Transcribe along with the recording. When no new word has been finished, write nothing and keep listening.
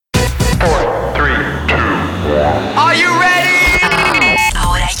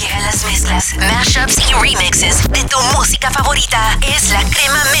La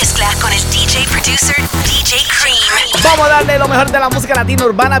Crema Mezcla con el DJ Producer DJ Cream. Vamos a darle lo mejor de la música latina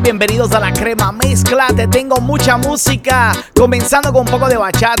urbana. Bienvenidos a La Crema Mezcla. Te tengo mucha música, comenzando con un poco de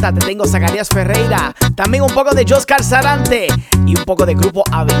bachata. Te tengo Zacarías Ferreira, también un poco de Joscar Sarante y un poco de Grupo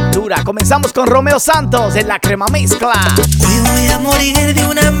Aventura. Comenzamos con Romeo Santos en La Crema Mezcla. Hoy voy a morir de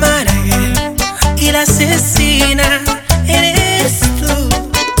una amarga y la asesina eres tú.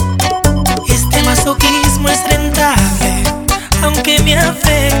 Este masoquismo es rentable, aunque me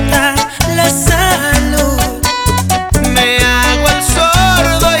afecta la salud. Me hago el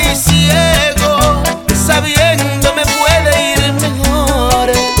sordo y ciego, sabiendo me puede ir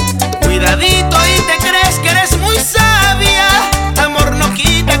mejor. Cuidadito y te crees que eres muy sabia. Amor no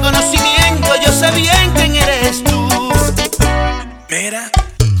quita conocimiento, yo sé bien quién eres tú. Mira,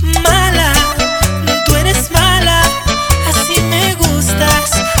 mala, tú eres mala, así me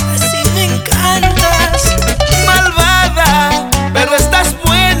gustas, así me encantas. Malvada, pero estás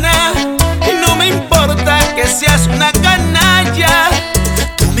buena y no me importa que seas una canalla.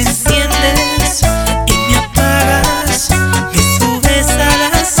 Tú me enciendes y me apagas, me subes a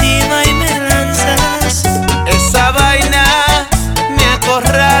la cima y me lanzas. Esa vaina me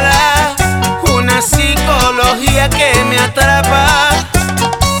acorrala, una psicología que me atrapa.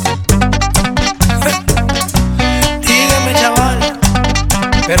 Dígame, chaval,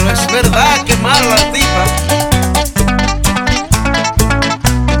 pero es verdad que mala tipa.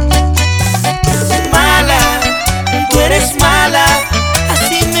 Mala, tú eres mala,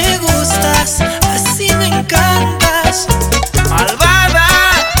 así me gustas, así me encantas. Malvada,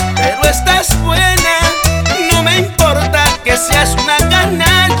 pero estás buena, no me importa que seas una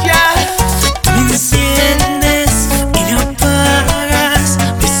canalla. Me enciendes y me apagas,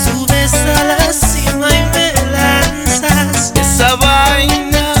 me subes a la cima y me lanzas. Esa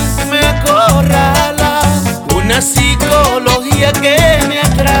vaina me acorrala, una psicología que me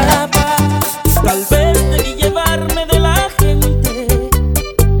atrapa. Tal vez debí llevarme de la gente,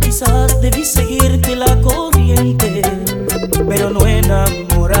 quizás debí seguirte la corriente, pero no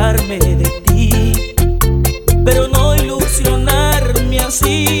enamorarme de ti, pero no ilusionarme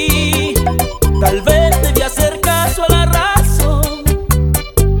así. Tal vez debí hacer caso a la razón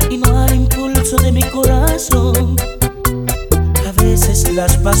y no al impulso de mi corazón. A veces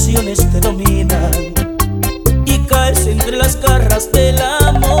las pasiones te dominan y caes entre las garras del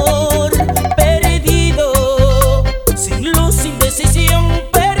amor. Perdido, sin luz, sin decisión,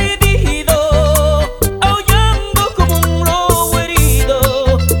 perdido, aullando como un lobo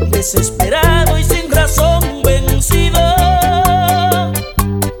herido, desesperado y sin razón vencido.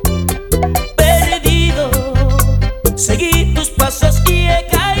 Perdido, seguí tus pasos y he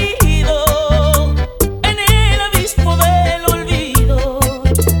caído en el abismo del olvido.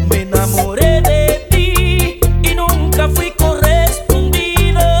 Me enamoré de ti y nunca fui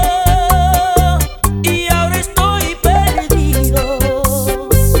correspondido, y ahora estoy perdido.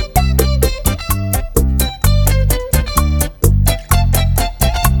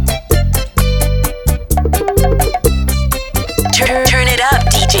 Turn it up,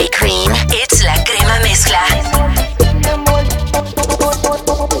 DJ Cream. It's La Crema Mezcla.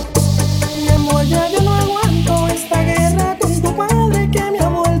 Mi amor, ya yo no aguanto esta guerra con tu padre que me ha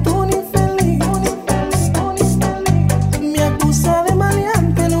vuelto un infeliz. Me acusa de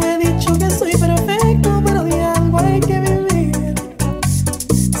maleante, no he dicho que soy perfecto, pero de algo hay que vivir.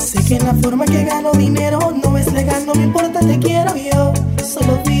 Sé que en la forma que gano dinero no es legal, no me importa, te quiero yo,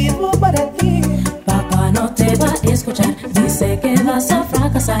 solo vivo para ti. Papá no te va a escuchar, dice que vas a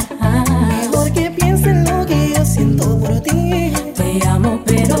fracasar. Mejor que piensen lo que yo siento por ti. Te amo,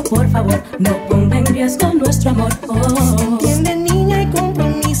 pero por favor, no ponga en riesgo nuestro amor. Entiende, niña, hay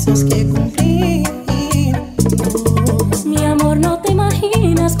compromisos que cumplir. Mi amor, no te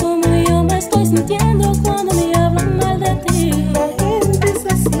imaginas cómo yo me estoy sintiendo cuando me hablan mal de ti. La gente es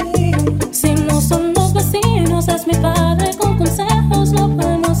así. Si no son los vecinos, es mi padre, con consejos no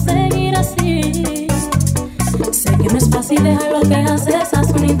podemos seguir así. Sé que no es fácil dejar lo que haces, haz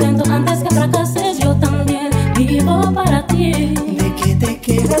un intento antes que fracases. Yo también vivo para ti. ¿De qué te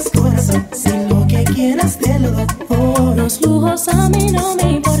quedas, corazón? Si lo que quieras te lo doy. Los lujos a mí no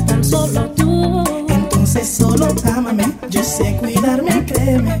me importan, solo tú. Entonces solo ámame, yo sé cuidarme,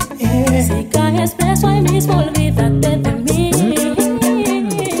 créeme. Si caes preso ahí mismo, olvídate de mí.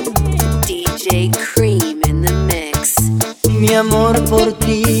 DJ Cream in the mix. Mi amor por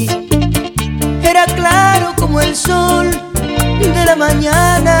ti era claro como el sol de la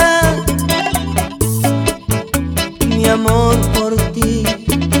mañana. Mi amor por ti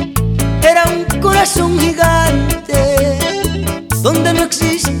era un corazón gigante donde no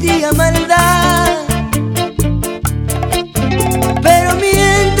existía maldad. Pero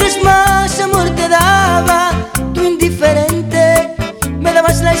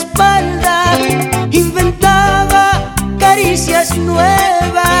la espalda, inventaba caricias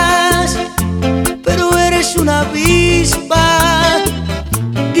nuevas, pero eres una avispa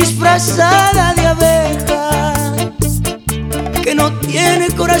disfrazada de abeja que no tiene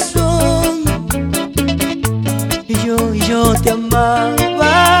corazón. Y yo te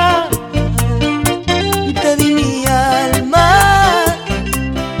amaba, te di mi alma,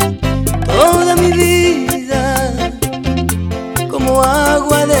 toda mi vida, como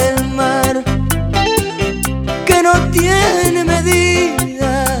agua del mar que no tiene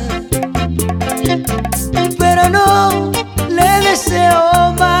medida. Pero no le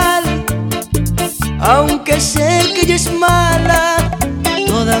deseo mal, aunque sé que ella es mala,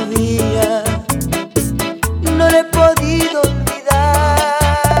 todavía no le he podido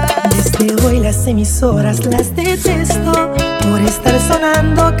olvidar. Desde hoy las emisoras las detesto por estar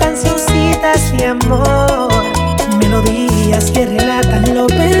sonando cancioncitas de amor, melodías que relatan lo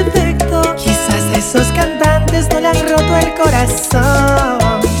perfecto. Quizás a esos cantantes no le han roto el corazón.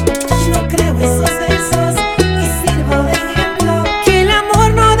 No creo esos versos y sirvo de ejemplo que el amor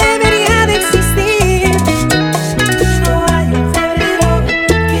no debería de existir. No hay un febrero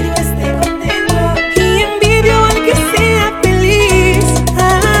que yo esté contento y envidio al que sea feliz.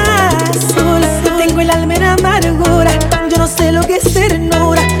 Sola tengo el alma en amargura, yo no sé lo que es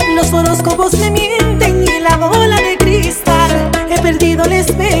ternura. Los horóscopos me mienten y la bola de cristal. He perdido la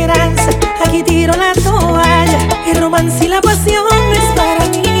esperanza, aquí tiro la toalla. El romance y la pasión no es para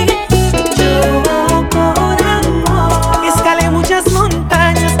mí. Yo por amor escalé muchas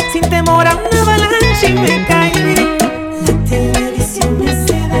montañas sin temor a una avalancha y me caí. La televisión me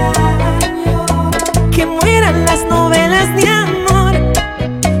hace daño, que mueran las novelas de amor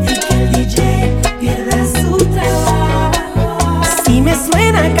y que el DJ pierda su trabajo. Si me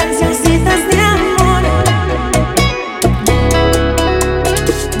suenan cancioncitas de amor.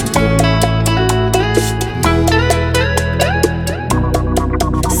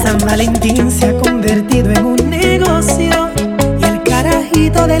 San Valentín se ha convertido en un negocio y el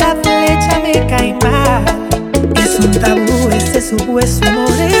carajito de la flecha me cae mal. Es un tabú ese supuesto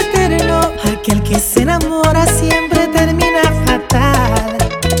amor eterno, aquel que se enamora siempre termina fatal.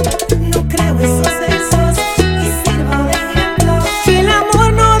 No creo esos versos y sirvo de ejemplo que el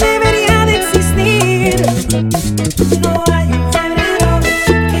amor no debería de existir. No hay un febrero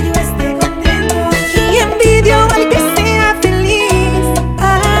que yo esté contento y envidio al que sea feliz.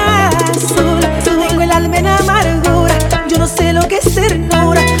 Sola tengo el alma en amargura, yo no sé lo que es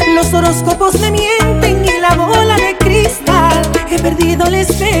ternura. Los horóscopos me mienten y la bola de cristal. He perdido la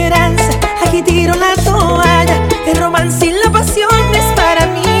esperanza, aquí tiro la toalla. El romance y la pasión no es para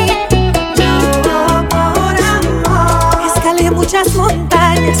mí. Yo por amor escalé muchas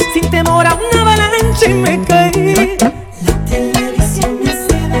montañas sin temor a una avalancha y me caí. La televisión me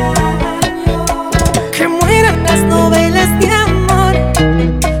hace daño, que mueran las novelas de amor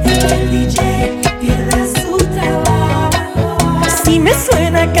y que el DJ pierda su trabajo. Si me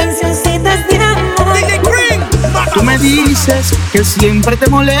suena cancioncitas de amor. Tú me dices que siempre te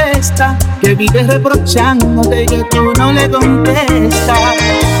molesta, que vives reprochándote y que tú no le contestas.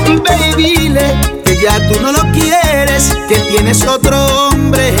 Baby, dile que ya tú no lo quieres, que tienes otro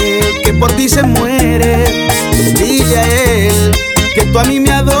hombre que por ti se muere. Dile a él que tú a mí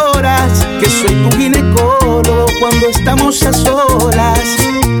me adoras, que soy tu ginecólogo cuando estamos a solas.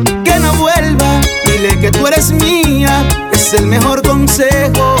 Que no vuelva, dile que tú eres mía, es el mejor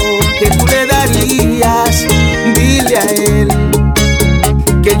consejo que tú le darías. Dile a él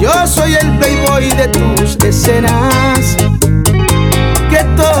que yo soy el playboy de tus escenas, que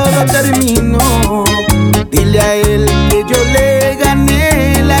todo terminó. Dile a él que yo le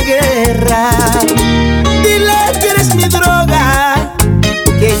gané la guerra. Dile que eres mi droga,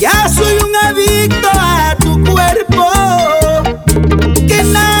 que ya soy un adicto a tu cuerpo, que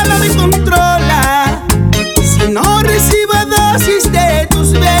nada me controla si no recibo dosis de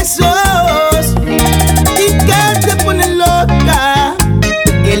tus besos, y que te pone loca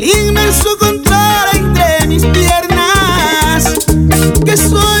el inmenso control entre mis piernas, que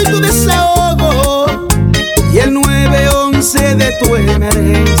soy tu desahogo y el 911 de tu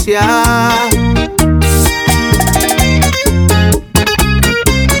emergencia.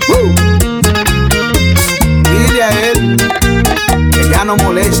 Dile a él que ya no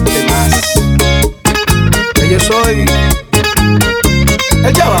moleste más, que yo soy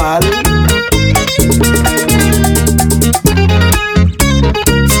el chaval.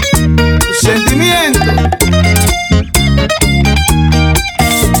 Sentimiento.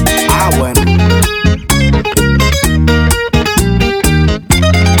 Bueno.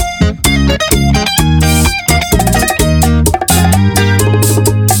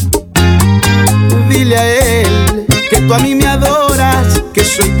 tú a mí me adoras, que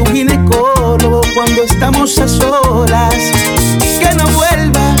soy tu ginecólogo cuando estamos a solas. Que no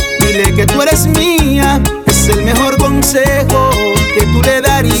vuelva, dile que tú eres mía, es el mejor consejo que tú le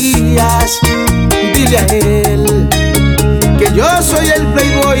darías. Dile a él que yo soy el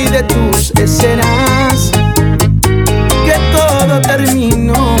playboy de tus escenas, que todo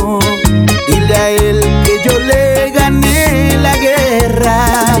terminó. Dile a él que yo le gané la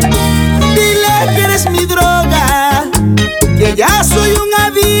guerra. Dile que eres mi droga, que ya soy un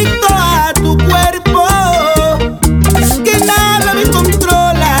adicto a tu cuerpo, que nada me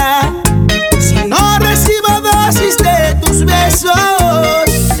controla si no recibo dosis de tus besos,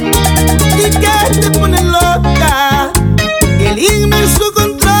 y que te pone loca el inmenso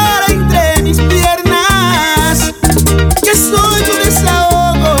control entre mis piernas, que soy tu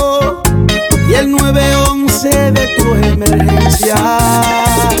desahogo y el 911 de tu emergencia.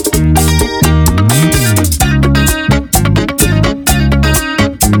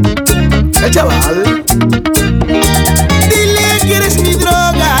 Chaval, dile que eres mi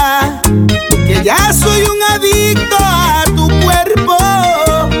droga, que ya soy un adicto a tu cuerpo,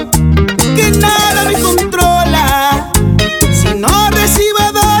 que nada me controla si no recibo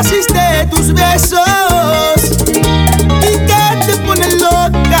dosis de tus besos, y que te pone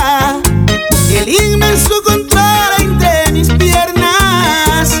loca el inmenso control entre mis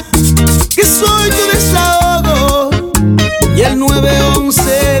piernas, que soy tu desahogo y el 911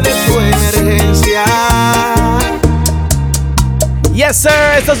 de tu emergencia. Yes sir,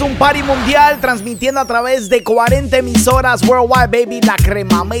 esto es un party mundial transmitiendo a través de 40 emisoras worldwide, baby. La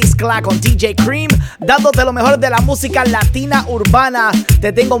crema mezcla con DJ Cream, dándote lo mejor de la música latina urbana.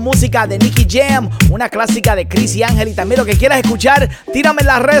 Te tengo música de Nicky Jam, una clásica de Chris y Ángel, y también lo que quieras escuchar, tírame en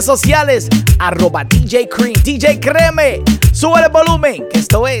las redes sociales, @DJ Cream, DJ Creme. Sube el volumen, que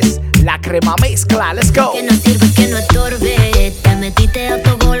esto es la crema mezcla. Let's go. Que no sirve, que no estorbe, te metiste a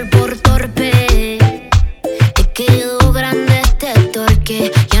tu gol por torpe. Te quedó grande este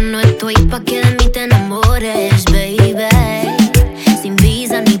torque, ya no estoy pa' que de mí te enamores, baby. Sin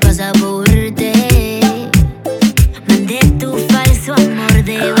visa ni pasaporte, mandé tu falso amor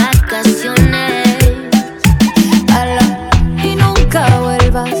de vacaciones. Ala, y nunca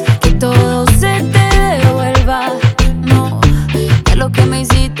vuelvas, que todo se te devuelva. No, de lo que me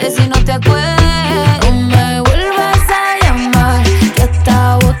hiciste si no te acuerdas. No me vuelvas a llamar, que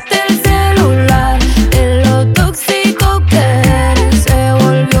hasta boté el celular. De lo tóxico que eres, se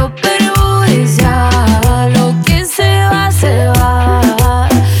volvió perjudicial. Lo que se va,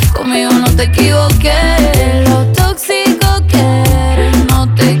 conmigo no te equivoqué. De lo tóxico que eres, no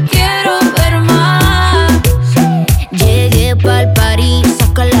te quiero ver más. Llegué pa'l party,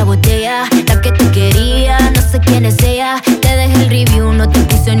 saca la botella, la que te quería, no sé quién es ella. Te dejé el review, no te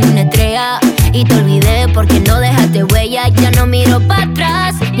puse ni una estrella, y te olvidé porque no dejaste huella. Ya no miro para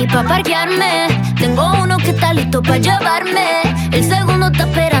atrás ni pa' parquearme, tengo uno que está listo pa' llevarme. El segundo está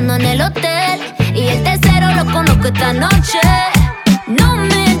esperando en el hotel, y el tercero lo conozco esta noche. No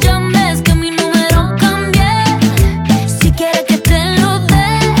me llames que mi número cambié, si quieres que te lo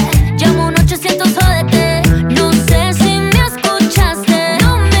dé, llamo un 800 jódete. No sé si me escuchaste.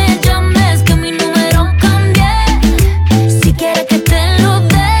 No me llames que mi número cambié, si quieres que te lo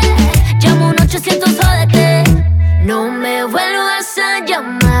dé, llamo un 800 jódete. No me vuelvas a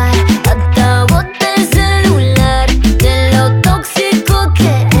llamar, hasta boté el celular. De lo tóxico que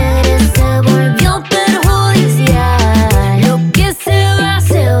eres, se volvió perjudicial. Lo que se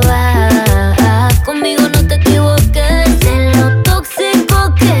va, conmigo no te equivoques. De lo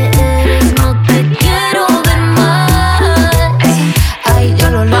tóxico que eres, no te quiero ver más. Ay,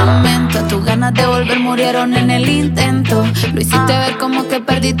 yo lo lamento, tus ganas de volver murieron en el intento. Lo hiciste ver como que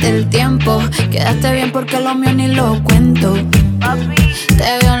perdiste el tiempo. Quedaste bien porque lo mío ni lo cuento.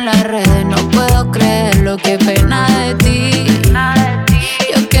 Te veo en las redes, no puedo creerlo, qué pena de ti.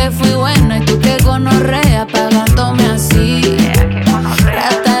 Yo que fui buena y tú que gonorrea pagándome así.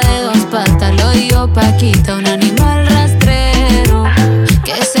 Rata de dos patas, lo digo Paquita, un animal rastrero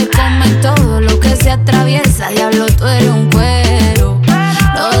que se come todo lo que se atraviesa. Diablo, tú eres un cuero.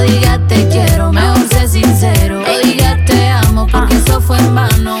 No digas te quiero, mejor sé sincero. No digas te amo porque eso fue en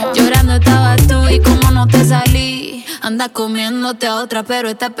vano. Llorando estabas tú y como no te salí. Anda comiéndote a otra pero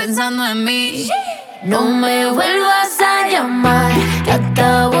estás pensando en mí. No me vuelvas a llamar, que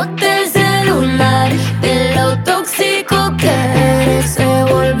hasta boté el celular. De lo tóxico que eres, se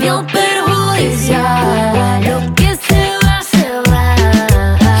volvió perjudicial. Lo que se va,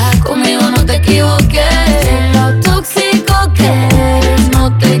 conmigo no te equivoques. De lo tóxico que eres,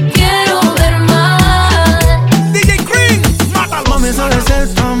 no te quiero ver más. DJ Cream, mátalo. Mami, eso de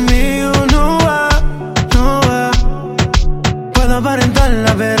ser tu amigo no va.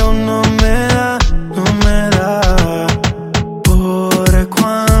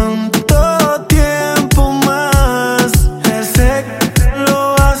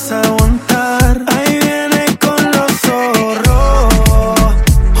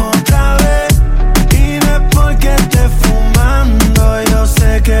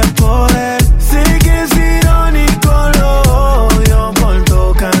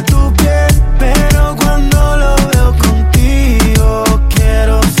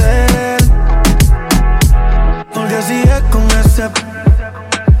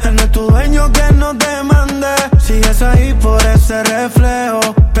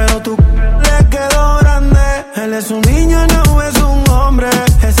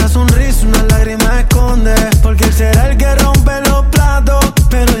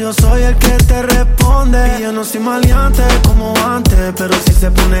 soy maleante como antes, pero si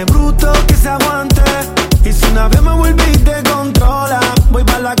se pone bruto que se aguante. Y si una vez me vuelve y te controla, voy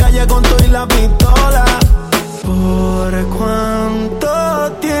pa' la calle con todo y la pistola. ¿Por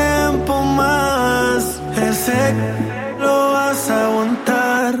cuánto tiempo más ese lo vas a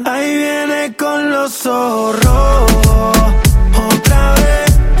aguantar? Ahí viene con los ojos rojos otra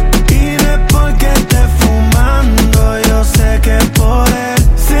vez. Y no es porque esté fumando, yo sé que es por él.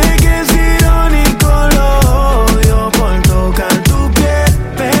 Sé que es irónico, lo odio por tocar tu piel,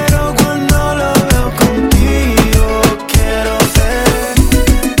 pero cuando lo veo contigo quiero ser.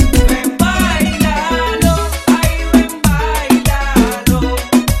 Ven, bailalo, ay, ven, bailalo.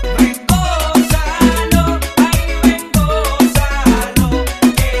 Ven, gózalo, ay, ven, gózalo.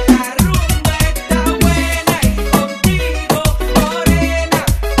 Que la rumba está buena y contigo, morena,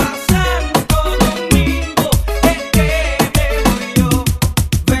 pasando domingo, es que me voy yo.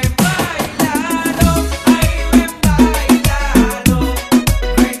 Ven, bailalo, ay, ven, bailalo.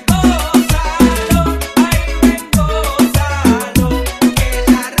 Ven, gózalo, ay, ven, gózalo. Que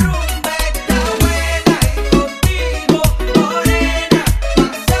la rumba está buena y contigo, morena,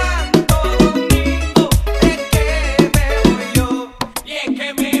 pasando domingo, es que me voy yo. Y es que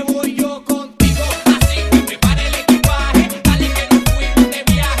me voy yo contigo, así que prepara el equipaje, dale que nos fuimos de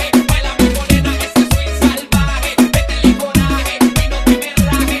viaje. Baila mi morena, ese swing salvaje, métele coraje y no te me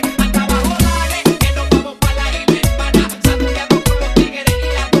raje. Hasta abajo dale, que nos vamos pa' la isla hispana, santiago con los tigres y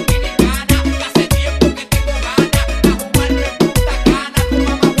la dominicana. Hace tiempo que tengo ganas de jugarlo en Punta Cana con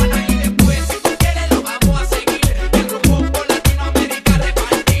mamá Juana, y después si tú quieres lo vamos a seguir. El rumbo por Latinoamérica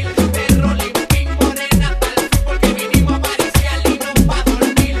repartir, de Rolling Pin morena hasta el sur, porque vinimos a pariciar y no pa'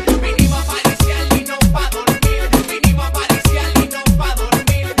 dormir. Vinimos a pariciar y no pa' dormir. Vinimos a pariciar y no pa'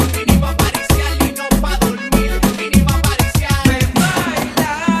 dormir. Vinimos a pariciar y no pa' dormir. Vinimos a pariciar. Ven,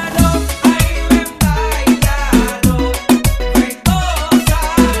 bailalo, ay, ven, bailalo. Ven,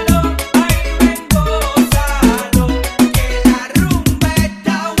 gózalo, ay, ven, gózalo. Que la rumba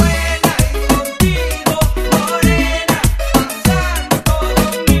está buena y contigo, morena, pasando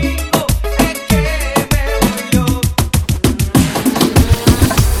domingo, es que me voy yo.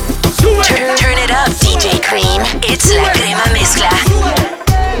 Turn it up, DJ Cream. It's La Crema Mezcla.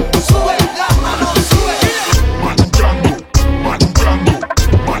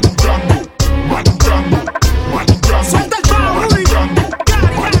 Suelta el pavo, Rudy.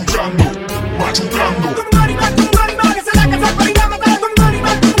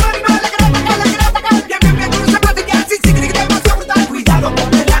 Cuidado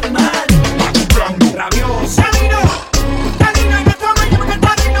con el animal rabioso. Canino, y nuestro dueño porque el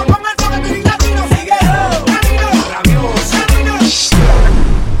padrino con el solo y latino sigue. Canino, rabioso.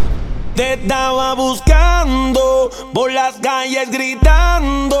 Te estaba buscando por las calles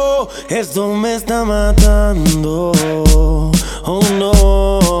gritando, esto me está matando. Oh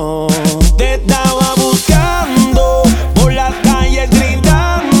no. Te estaba buscando por las calles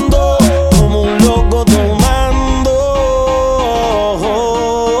gritando, como un loco tomando.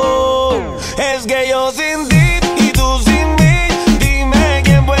 Es que yo sin ti y tú sin mí, dime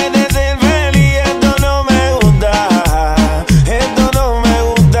quién puede ser feliz. Esto no me gusta, esto no me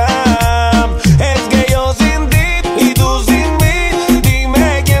gusta. Es que yo sin ti y tú sin mí,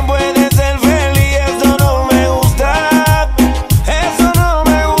 dime quién puede ser feliz. Esto no me gusta, eso no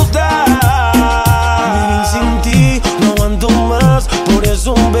me gusta. Vivir sin ti no aguanto más, por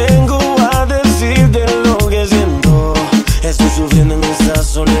eso vengo a decirte lo que siento. Estoy sufriendo en esta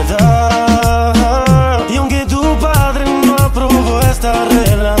soledad, y aunque tu padre no aprobó esta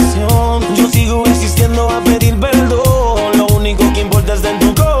relación, yo sigo existiendo a pedir perdón. Lo único que importa es en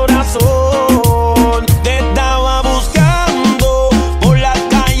tu corazón. Te estaba buscando por las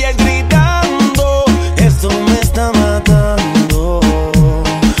calles gritando, esto me está matando.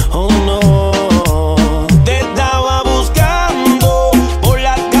 Oh no. Te estaba buscando por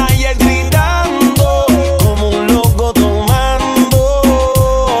las calles gritando, como un loco tomando.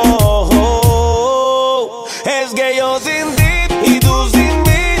 Es que yo sin ti y tú sin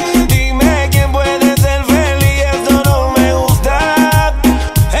mí, dime quién puede ser feliz. Esto no me gusta,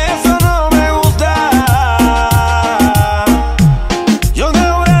 eso no me gusta. Yo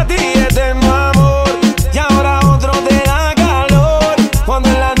debo a ti eterno amor, y ahora otro te da calor cuando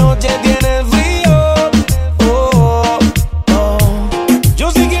en la noche tienes frío. Oh, oh.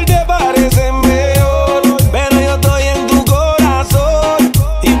 Yo sé que él te parece mejor, pero yo estoy en tu corazón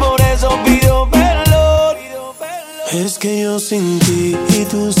y por eso pido perdón. Es que yo sin ti y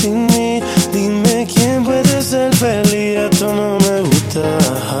tú sin mí, dime quién puede ser feliz. Esto no me gusta.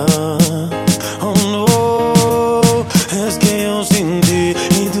 Oh no. Es que yo sin ti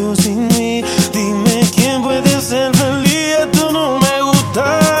y tú sin mí, dime quién puede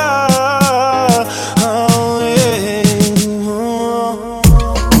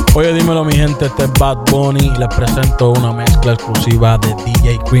gente, este es Bad Bunny y les presento una mezcla exclusiva de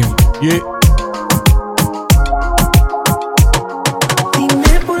DJ Cream. Yeah.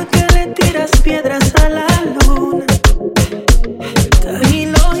 Dime por qué le tiras piedras a la luna. Tan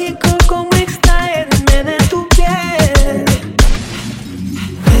ilógico como extraerme de tu piel.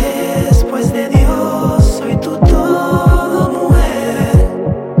 Después de Dios, soy tu todo, mujer.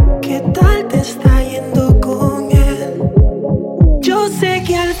 ¿Qué tal te está yendo con él? Yo sé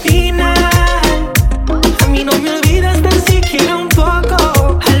que al final a mí no me olvidas tan siquiera un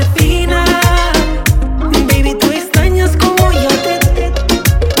poco. Al final, baby, tú extrañas como yo te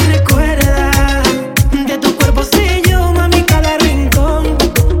recuerda. De tu cuerpo sé yo, mami, cada rincón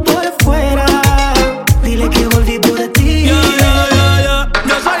por fuera. Dile que volví por ti. Yo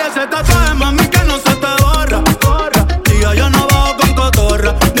soy ese tatuaje, mami, que no se te borra. Diga, yo no bajo con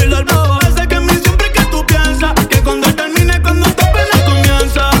cotorra. Dile al bobo ese que en mí siempre que tú piensas. Que cuando termine, cuando te pena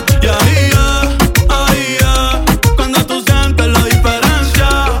comienza. Y ahí ya, cuando tú sientes la diferencia.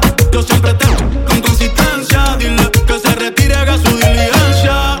 Yo siempre te con consistencia. Dile que se retire, haga su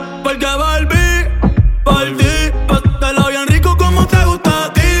diligencia. Porque volví por ti. Pásatelo bien rico como te gusta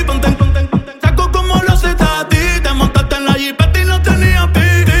a ti. Ponte, saco como lo haces a ti. Te montaste en la jipeta y no tenía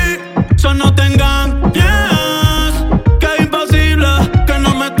piti. So no te engañes, que es imposible que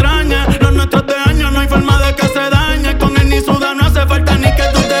no me extrañes. Los nuestros de años no hay forma de que se dañe. Con él ni suda, no hace falta ni que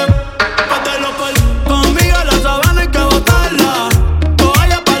tú te pátelo por conmigo la sabana hay que botarla.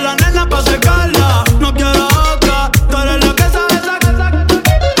 Toalla pa' la nena pa' secarla. No quiero otra, tú eres la que sabe sacar.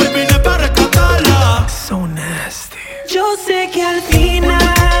 Hoy vine pa' rescatarla. So nasty. Yo sé que al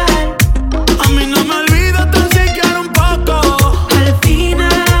final, A mí no me olvidas tan siquiera un poco. al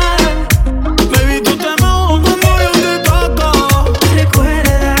final, Baby, tú te mojas cuando yo te toco.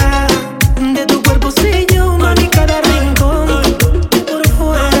 recuerda. De tu cuerpo sé yo, mami, cada rincón por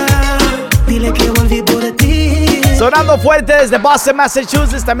fuera. Dile que volví por ti. Sonando fuerte desde Boston,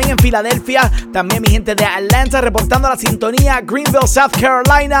 Massachusetts, también en Filadelfia, también mi gente de Atlanta reportando la sintonía, Greenville, South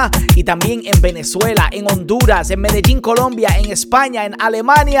Carolina, y también en Venezuela, en Honduras, en Medellín, Colombia, en España, en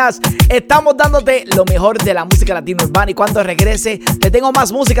Alemania. Estamos dándote lo mejor de la música latino urbana y cuando regrese te tengo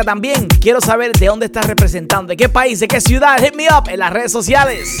más música también. Quiero saber de dónde estás representando, de qué país, de qué ciudad. Hit me up en las redes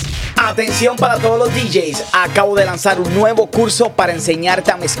sociales. Atención para todos los DJs, acabo de lanzar un nuevo curso para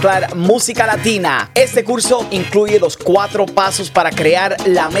enseñarte a mezclar música latina. Este curso incluye los 4 pasos para crear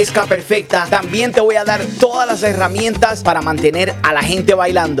la mezcla perfecta. También te voy a dar todas las herramientas para mantener a la gente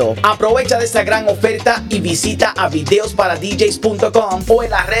bailando. Aprovecha de esta gran oferta y visita a videosparadjs.com o en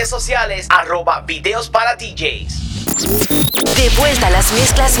las redes sociales @videosparadjs. De vuelta a las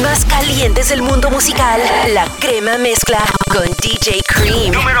mezclas más calientes del mundo musical. La crema mezcla con DJ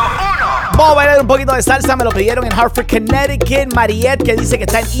Cream. Número 1. Vamos a bailar un poquito de salsa, me lo pidieron en Hartford, Connecticut. Mariette, que dice que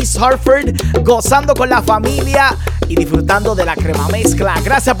está en East Hartford, gozando con la familia y disfrutando de la crema mezcla.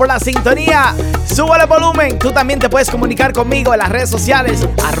 Gracias por la sintonía. Súbale el volumen. Tú también te puedes comunicar conmigo en las redes sociales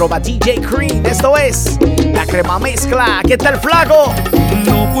 @DJ Cream. Esto es la crema mezcla. Aquí está el flaco.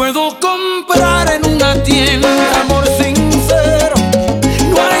 No puedo comprar en una tienda amor sincero.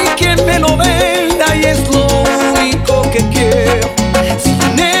 No hay quien me lo venda y es lo único que quiero.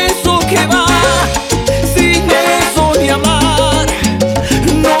 Sin eso que va, sin eso ni hablar.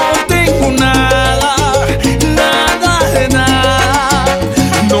 No tengo nada, nada de nada.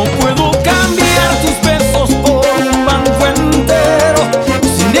 No puedo cambiar tus besos por un banco entero.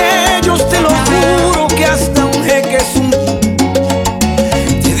 Sin ellos te lo juro que hasta un jeque es un.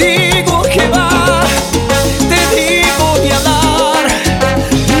 Te digo que va, te digo ni hablar.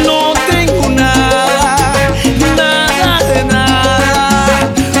 No tengo nada, nada de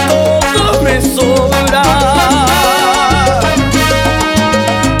nada. Todo me sobra.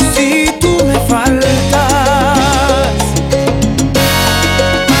 Si tú me faltas,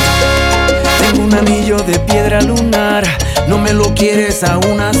 tengo un anillo de piedra lunar. No me lo quieres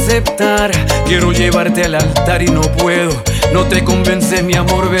aún aceptar. Quiero llevarte al altar y no puedo. No te convence mi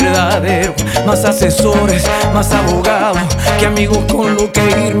amor verdadero. Más asesores, más abogados que amigos con lo que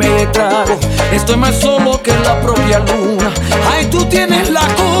irme de trago. Estoy más solo que la propia luna. Ay, tú tienes la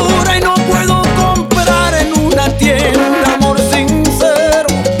cura y no puedo comprar en una tienda amor sincero.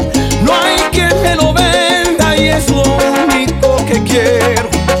 No hay quien me lo venda y es lo único que quiero.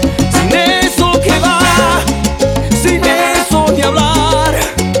 Sin eso que va, sin eso ni hablar.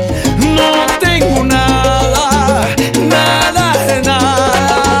 No tengo nada, nada de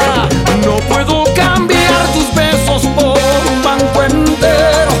nada. No puedo cambiar tus besos por un banco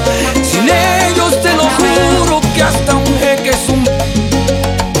entero. Sin ellos te lo juro que hasta un jeque es un.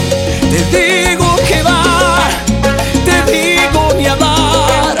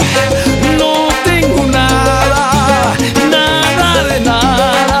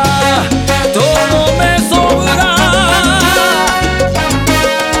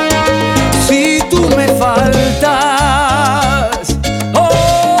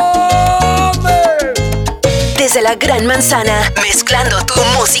 la Gran Manzana, mezclando tu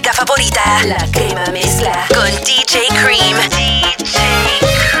música favorita. La Crema Mezcla con DJ Cream. DJ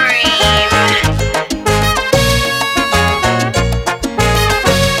Cream.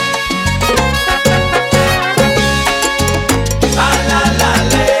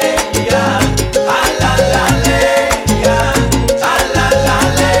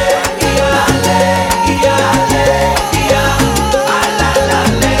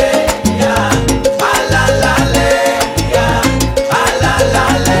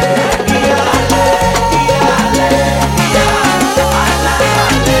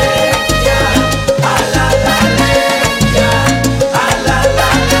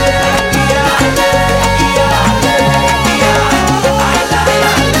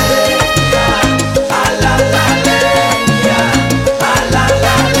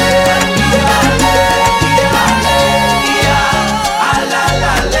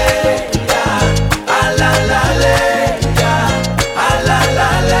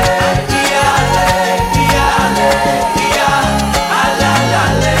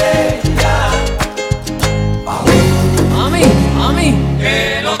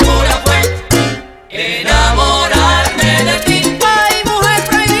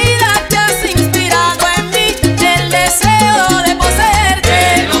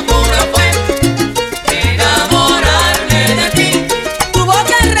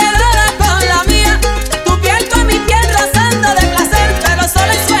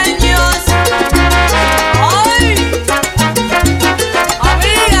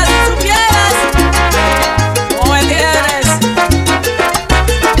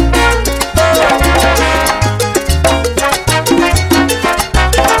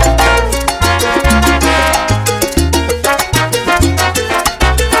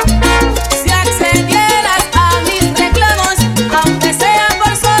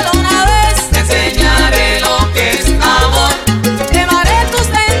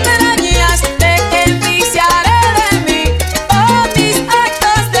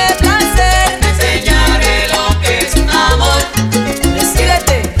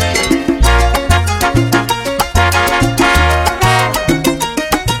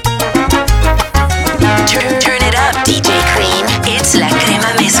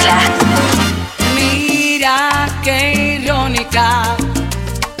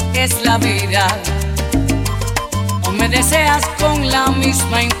 Es la vida, o me deseas con la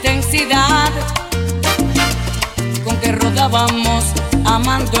misma intensidad con que rodábamos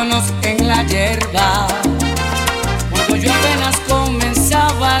amándonos en la hierba. Cuando yo apenas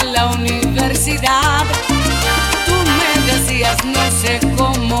comenzaba la universidad, tú me decías no sé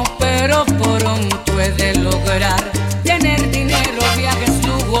cómo, pero pronto he de lograr tener dinero, viajes,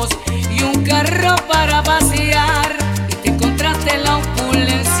 lujos y un carro para pasear. Y te encontraste la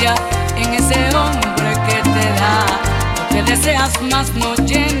opulencia en ese hombre que te da lo que deseas, más no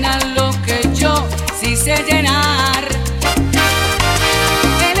llena lo que yo sí sé llenar.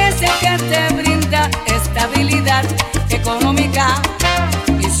 Él es el que te brinda estabilidad económica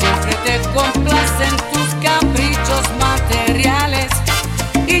y siempre te complace en tus caprichos materiales.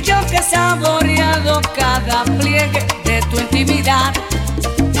 Y yo que he saboreado cada pliegue de tu intimidad,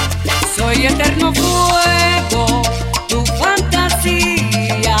 soy eterno fuego, tu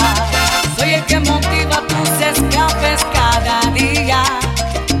fantasía. Soy el que motiva tus escapes cada día.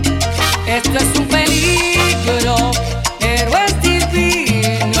 Esto es un peligro, pero es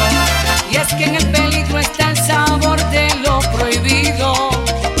divino. Y es que en el peligro está el sabor de lo prohibido,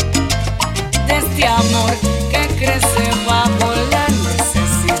 de este amor que crece bajo la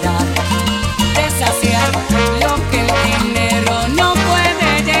necesidad de saciar lo que el dinero no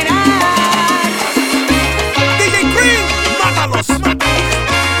puede llenar. DJ Cream, mátalos, mátalos.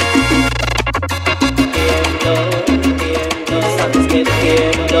 Tiemblo, sabes que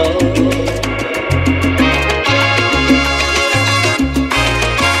tiemblo.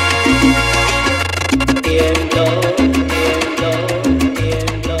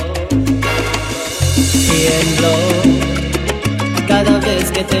 Cada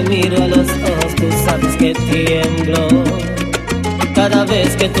vez que te miro a los ojos, tú sabes que tiemblo. Cada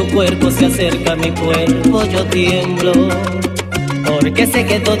vez que tu cuerpo se acerca a mi cuerpo, yo tiemblo. Porque sé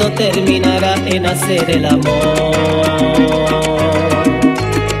que todo terminará en hacer el amor.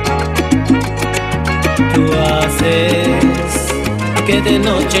 Tú haces que de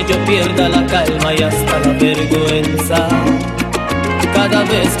noche yo pierda la calma y hasta la vergüenza. Cada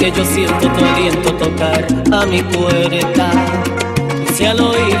vez que yo siento tu aliento tocar a mi puerta, y si al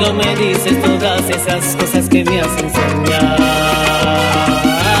oído me dices todas esas cosas que me hacen soñar.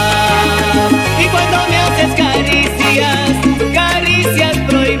 Y cuando me haces caricias, caricias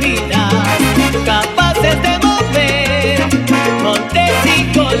prohibidas, capaces de mover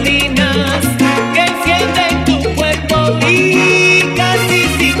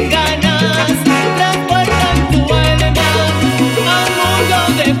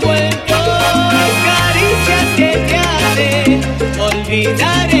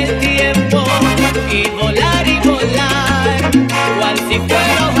olvidar el tiempo y volar, cual si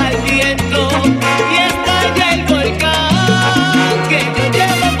fuéramos al viento y estalla el volcán que yo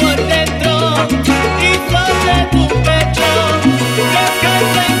llevo por dentro y sobre tu pecho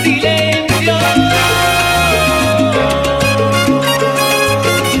descansa en silencio.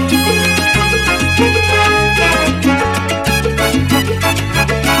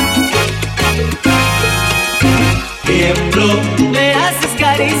 Tiemblo, me haces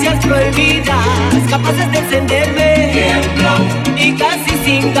caricias prohibidas, capaces de encenderme. Tiemblo, y casi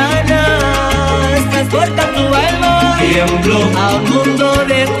sin ganas transporta tu alma. Tiemblo, a un mundo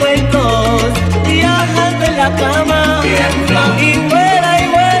de cuentos, viajando en la cama. Tiemblo, y vuela,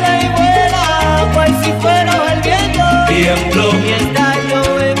 cual si fuera al viento. Tiemblo, y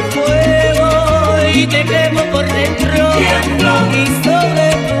estallo en fuego y te quemo por dentro. Tiemblo, y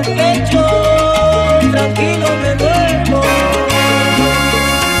sobre tu pecho tranquilo me duermo.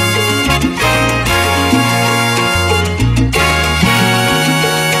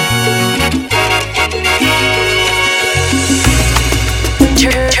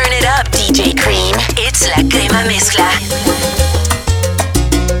 Turn it up, DJ Cream. It's La Crema Mezcla.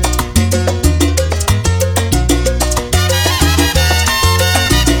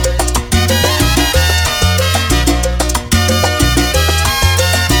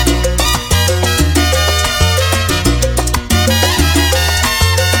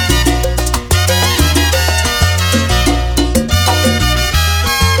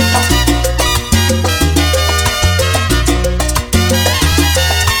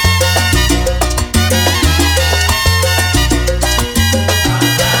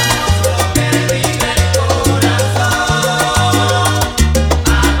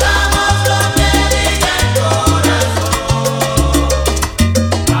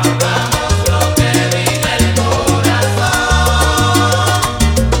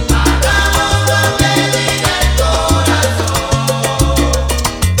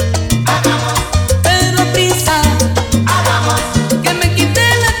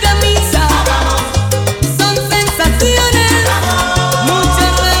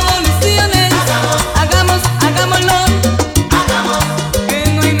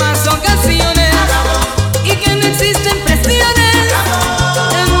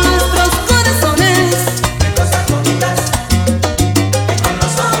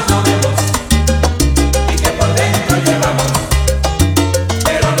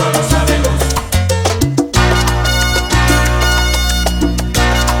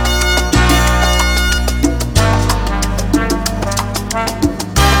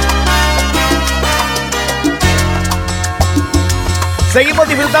 Seguimos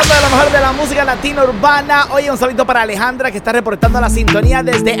disfrutando de lo mejor de la música latina urbana. Oye, un saludito para Alejandra que está reportando la sintonía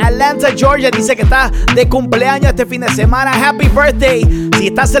desde Atlanta, Georgia. Dice que está de cumpleaños este fin de semana. Happy birthday. Si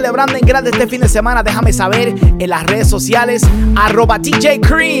estás celebrando en grande este fin de semana, déjame saber en las redes sociales @DJ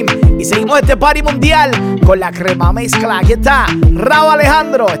Cream. Y seguimos este party mundial con La Crema Mezcla. Aquí está Raúl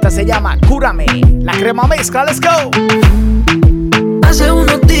Alejandro. Esta se llama Cúrame. La Crema Mezcla, let's go. Hace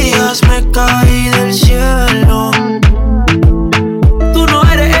unos días me caí del cielo. Tú no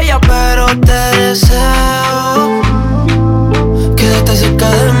eres ella, pero te deseo. Quédate cerca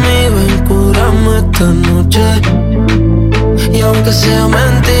de mí, ven, cúrame esta noche. Y aunque sea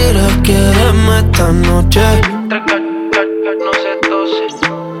mentira, quiéreme esta noche. No se tose.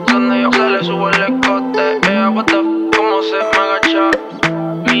 Cuando yo se le subo el escote. Ella bota como se me agacha.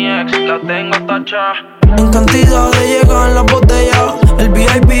 Mi ex la tengo tacha. En cantidad de llegar en la botella. El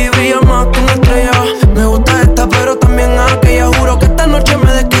VIP brilla más que una estrella. Me gusta esta pero también aquella. Juro que esta noche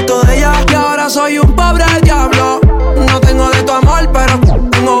me desquito de ella. Y ahora soy un pobre diablo. No tengo de tu amor pero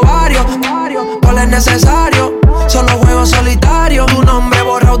tengo varios. ¿Cuál es necesario? Solo juego solitario. Tu nombre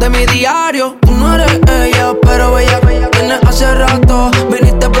borrado de mi diario. Tú no eres ella pero bella tienes hace rato.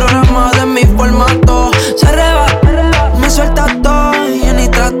 Viniste programa de mi formato. Se arrebata, me suelta todo y yo ni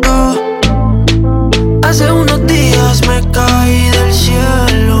trato. Hace unos días me caí del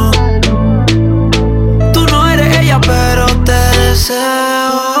cielo. Tú no eres ella, pero te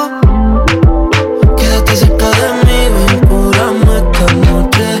deseo. Quédate cerca de mí, ven, cúrame esta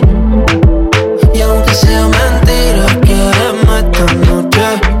noche. Y aunque sea mentira, quiéreme esta noche.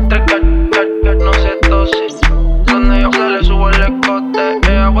 No se tose. Cuando yo se le subo el escote.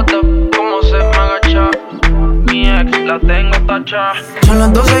 Ella bota como se me agacha. Mi ex la tengo tacha. Son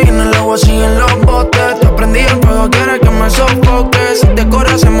las 12 y en el agua siguen los botes. Te prendí el fuego, quieres que me sofoque. Si te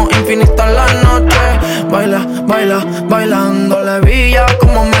corre hacemos infinita la noche. Baila, baila, bailando levilla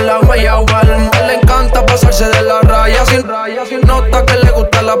como me la huella. A la mujer le encanta pasarse de la raya. Sin nota que le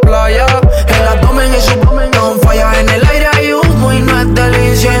gusta la playa. El abdomen y su no falla. En el aire hay humo y no es del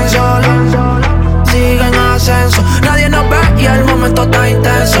el momento está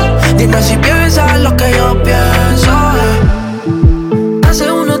intenso. Dime si piensas lo que yo pienso.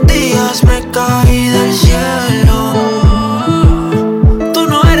 Hace unos días me caí del cielo. Tú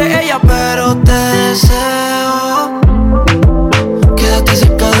no eres ella, pero te deseo. Quédate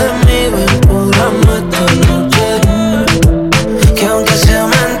cerca de mí, ven, júrame esta noche. Que aunque sea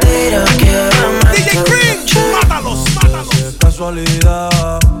mentira, quiérame esta noche. Mátalos. Es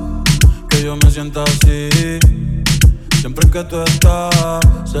casualidad que yo me sienta así. Siempre que tú estás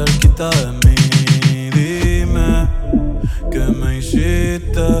cerquita de mí. Dime ¿qué me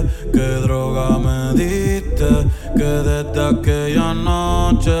hiciste? ¿Qué droga me diste? Que desde aquella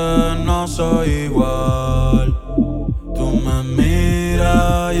noche no soy igual. Tú me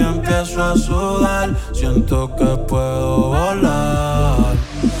miras y empiezo a sudar. Siento que puedo volar.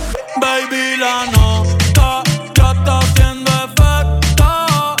 Baby, la nota ya está haciendo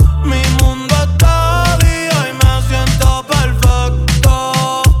efecto. Mi mundo está día y me siento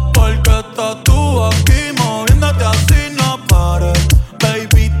perfecto. Porque estás tú aquí moviéndote así, no pares.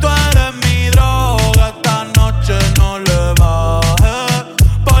 Baby, tú eres mi droga, esta noche no le bajes.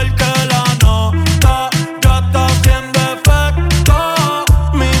 Porque la nota ya está haciendo efecto.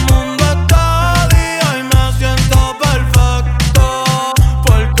 Mi mundo está día y me siento perfecto.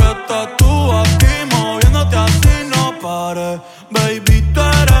 Porque estás tú aquí moviéndote así, no pares. Baby, tú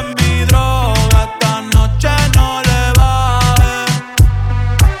eres mi droga, esta noche no le bajes.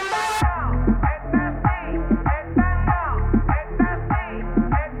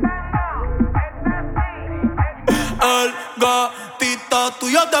 El gatito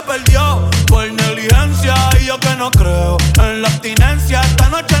tuyo te perdió por negligencia. Y yo que no creo en la abstinencia. Esta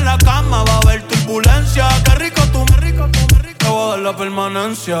noche en la cama va a haber turbulencia. Qué rico tú, me rico. Te voy a dar la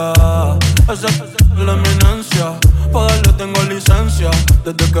permanencia. Esa es la eminencia. Pa' darle tengo licencia.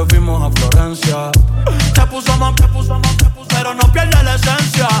 Desde que fuimos a Florencia. Se puso más, pero no pierde la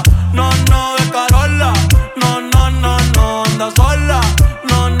esencia. No, de Carola. No, anda sola.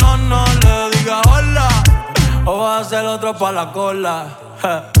 No, le diga hola. O vas a hacer otro pa' la cola.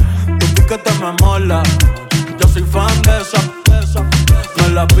 Tu piquete me mola. Yo soy fan de esa. No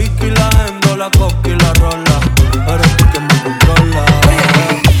la pique y la endo, la coca y la rola. Eres tú quien me controla.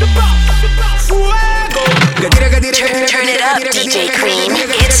 Turn it up, DJ Cream.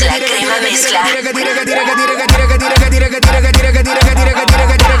 It's la crema mezcla.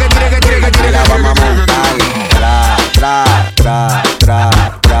 La vamos a montar.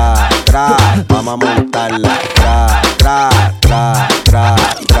 Tra. Vamos a montarla. Tra.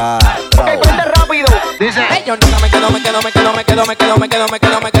 Rápido. Dice, yo nunca me quedo.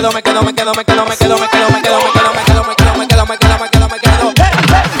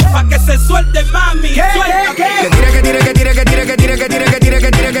 Pa' que se suelte, mami. Que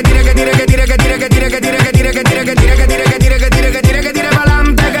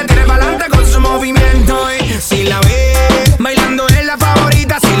tire pa'lante con su movimiento. Si la ve bailando es la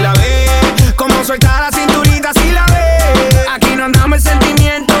favorita, si la ve como suelta la cinturita, si la ve. Aquí no andamos el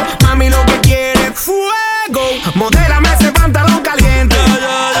sentimiento, mami lo que quiere es fuego. Modélame ese pantalón caliente.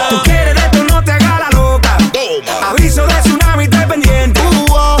 Tú quieres de esto, no te hagas la loca. Aviso de tsunami, estoy pendiente.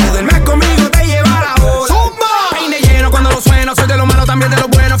 Duermes conmigo, te lleva la voz. Peine lleno cuando lo sueno, soy de lo malo, también de lo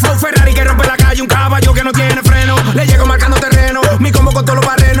bueno. Flow Ferrari que rompe la calle, un caballo que no tiene freno. Le llego marcando terreno, mi combo con todos los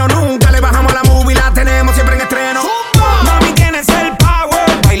barrenos. Nunca le bajamos la movie, la tenemos siempre en estreno. Mami, tienes el power,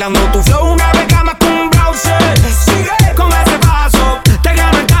 bailando tu flow, una beca más que un browser. Sigue con ese paso, te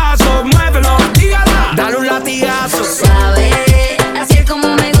gano el caso, muévelo, dígala, dale un latigazo. Suave, así es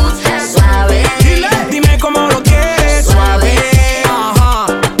como me gusta, suave. Dime cómo lo quieres, suave. Ajá,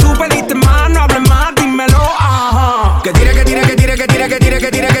 tú pediste más, no hables más, dímelo, ajá. Que tire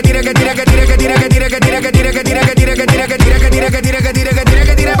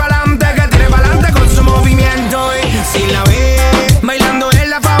pa'lante con su movimiento. Si la ve bailando es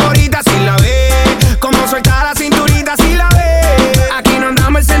la favorita, si la ve como suelta la cinturita, si la ve. Aquí no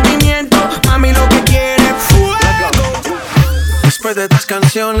andamos el sentimiento, mami lo que quiere es fuego. Después de estas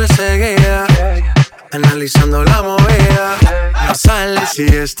canciones seguía analizando la movida. No sale si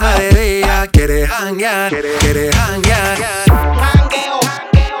está de día. Quiere janguear. Quiere janguear.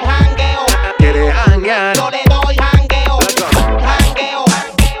 Yo le doy jangueo.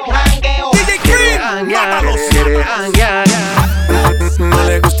 DJ Cream, mátalos. Quiere janguear. No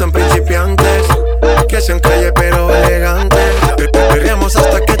le gustan principiantes que sean calle pero elegantes. Perreamos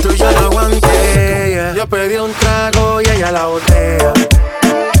hasta que tú ya no aguantes. Yo pedí un trago y ella la botella.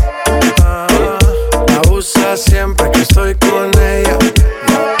 Abusa siempre que estoy con ella.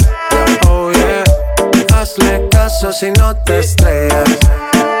 Oh yeah. Hazle caso si no te estrellas.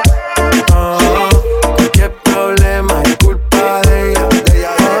 Cualquier problema es culpa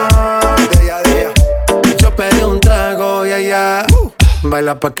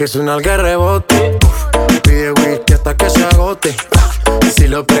baila pa' que suena el rebote. Pide whisky hasta que se agote. Si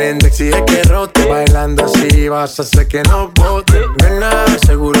lo prende, exige que rote. Bailando así vas a hacer que no bote. Nena,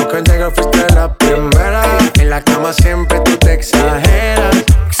 seguro que al llegar fuiste la primera. En la cama siempre tú te exageras.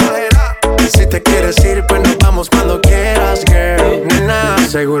 Si te quieres ir, pues nos vamos cuando quieras, girl. Nena,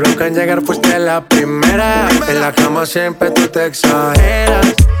 seguro que al llegar fuiste la primera. En la cama siempre tú te exageras.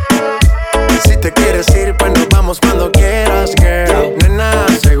 Si te quieres ir, pues nos vamos cuando quieras, girl. Nena,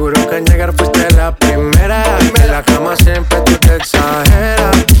 seguro que al llegar fuiste la primera. En la cama siempre tú te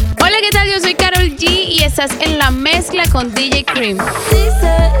exageras. Hola, ¿qué tal? Yo soy Karol G y estás en la mezcla con DJ Cream.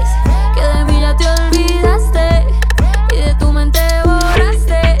 Dices que de mí ya te olvidaste y de tu mente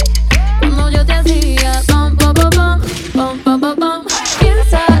borraste cuando yo te hacía pom pom pom pom pom pom pom pom.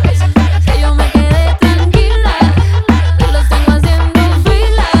 Piensas que yo me quedé tranquila y los tengo haciendo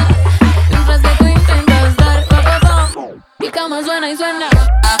fila mientras que tú intentas dar pom pom pom. Mi cama suena y suena.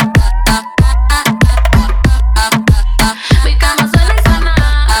 Mi cama suena y suena.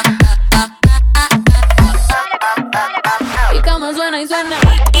 Mi cama suena y suena.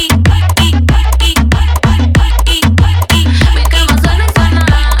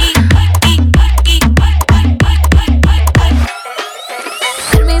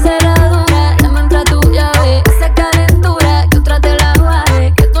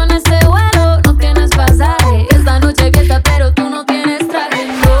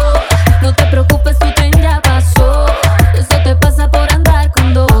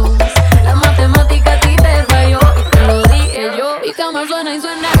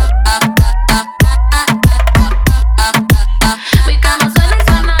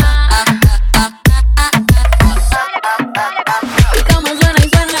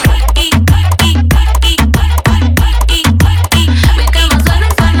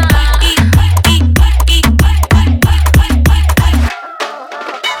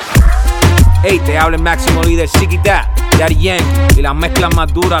 Habla el máximo líder Chiquita, Daddy Yankee, y las mezclas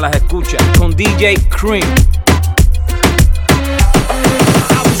más duras las escucha con DJ Cream.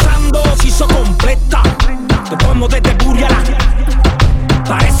 Abusando, se hizo completa. Te pongo desde Buriala.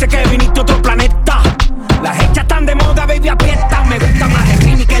 Parece que viniste a otro planeta. Las hechas están de moda, baby, aprieta. Me gusta más el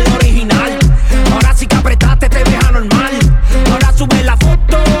remix que el original. Ahora sí que apretaste, te ves anormal. Ahora sube la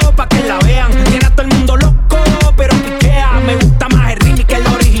foto pa' que la vean. Tiene a todo el mundo loco, pero piquea. Me gusta más el remix que el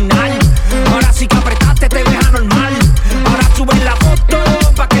original. Ahora sí que apretaste, te ves anormal. Ahora sube la foto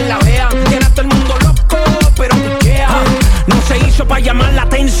pa' que la vean. Tiene a todo el mundo loco, pero piquea. No se hizo pa' llamar la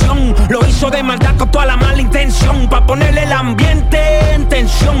atención. Lo hizo de maldad con toda la mala intención. Pa' ponerle el ambiente en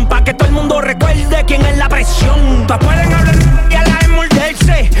tensión. Pa' que todo el mundo recuerde quién es la presión. Pa' pueden hablar y a la vez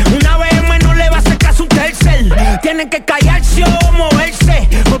morderse. Una vez menos le va a hacer caso un tercer. Tienen que callarse o moverse.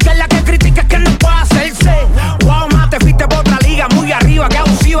 Porque es la que critica que no puede hacerse. Wow, ma, te fuiste por otra liga muy arriba. Que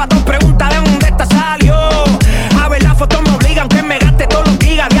abusiva, tu pregunta de dónde esta salió. A ver la foto me obligan que me gaste todos los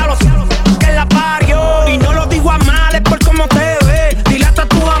gigas. Diablo, que la parió. Y no lo digo a mal, es por cómo te ves. Dile hasta a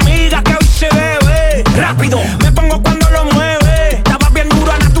tu amiga que hoy se bebe. Rápido, me pongo cuando lo mueve. Estaba bien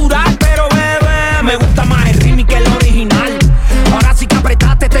dura, natural, pero bebé. Me gusta más el remix que el original. Ahora sí que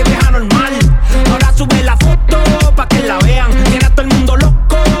apretaste, te ves anormal. Ahora sube la foto pa' que la vean. Tiene a todo el mundo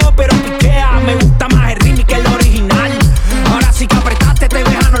loco, pero piquea. Me gusta más el remix que el original. Ahora sí que apretaste, te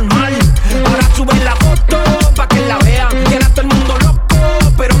ves anormal. Ahora sube la foto pa' que la vean. Tiene a todo el mundo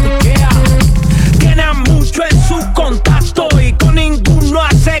loco, pero piquea. Tiene a mucho en sus contactos y con ninguno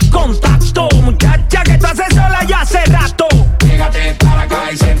hace contacto. Muchacha, que tú haces sola ya hace rato. Pégate para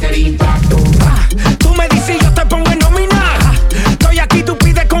acá y siente el impacto. Tú me dices y yo te pongo en nómina. Estoy aquí, tú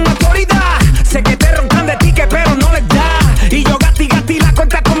pides con autoridad. Sé que te roncan de ticket, pero no les da. Y yo gati la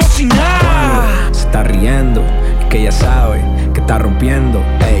cuenta como si nada. Se está riendo, es que ella sabe que está rompiendo.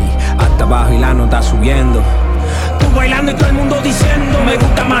 Ey, hasta abajo y la nota subiendo. Tú bailando y todo el mundo diciendo me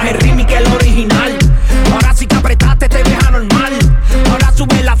gusta más el remix que el original. Ahora sí que apretaste, te ves anormal. Ahora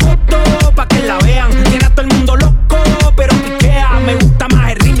sube la foto pa' que la vean. Tiene a todo el mundo loco, pero piquea. Me gusta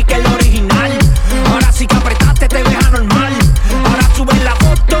más el remix que el original. Ahora sí que apretaste, te ves anormal. Ahora sube la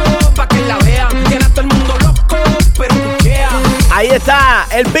foto pa' que la vean. Tiene a todo el mundo loco, pero piquea. Ahí está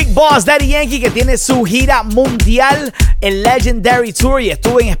el Big Boss Daddy Yankee, que tiene su gira mundial, el Legendary Tour, y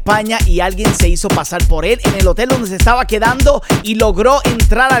estuvo en España y alguien se hizo pasar por él en el hotel donde se estaba quedando y logró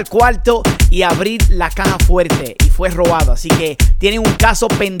entrar al cuarto y abrir la caja fuerte y fue robado. Así que tienen un caso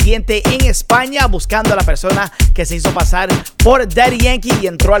pendiente en España buscando a la persona que se hizo pasar por Daddy Yankee y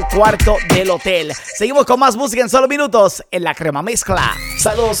entró al cuarto del hotel. Seguimos con más música en solo minutos en La Crema Mezcla.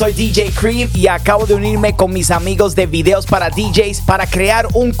 Saludos, soy DJ Cream y acabo de unirme con mis amigos de Videos para DJs para crear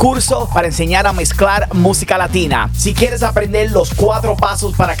un curso para enseñar a mezclar música latina. Si quieres aprender los 4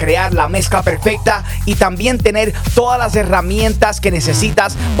 pasos para crear la mezcla perfecta y también tener todas las herramientas que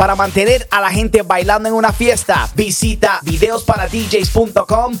necesitas para mantener a la gente bailando en una fiesta, visita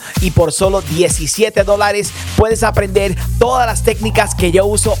videosparadjs.com y por solo $17 puedes aprender todas las técnicas que yo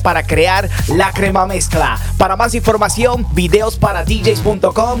uso para crear la crema mezcla. Para más información,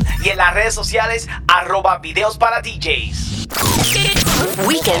 videosparadjs.com y en las redes sociales @videosparadjs.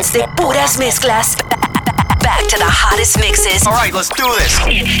 Weekends de puras mezclas. Back to the hottest mixes. All right, let's do this.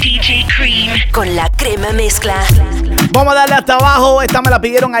 It's DJ Cream con La Crema Mezcla. Vamos a darle hasta abajo. Esta me la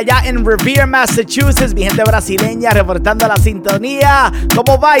pidieron allá en Revere, Massachusetts. Mi gente brasileña reportando la sintonía.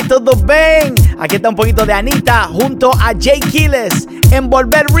 ¿Cómo va? ¿Todo bien? Aquí está un poquito de Anita junto a Jay Quiles.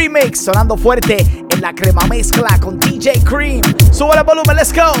 Envolver Remix sonando fuerte en La Crema Mezcla con DJ Cream. Sube el volumen,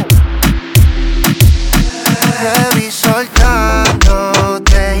 let's go. Te vi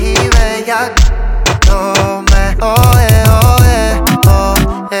soltándote y bella. No me oe, oe,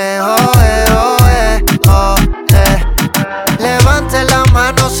 oe, oe, oe, oe. Levante la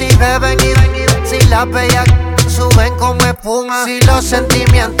mano si beben y si la bellas suben como espuma. Si los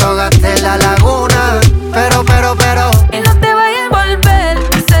sentimientos gasté la laguna. Pero y no te vayas a volver.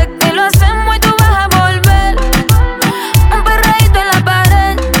 Sé que lo hacemos y tú vas a volver. Un perreíto en la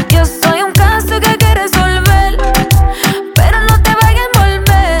pared. Yo soy un caso que hay que resolver. Pero no te vayas a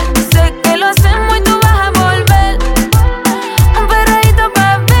volver. Sé que lo hacemos y tú vas a volver. Un perreíto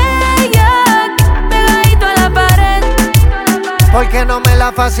pa' bella, pegadito a la pared. porque no me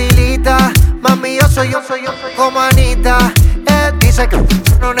la facilita. Mami, yo soy como Anita. Dice que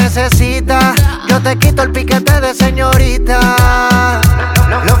no necesita. Yo te quito el piquete de señorita.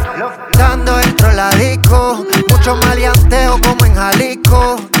 Dando dentro la disco. Mucho maleanteo como en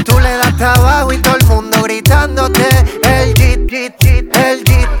Jalisco. Tú le das trabajo y todo el mundo gritándote. El Jeep.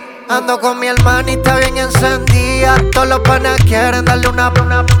 Ando con mi hermanita bien encendida. Todos los panas quieren darle una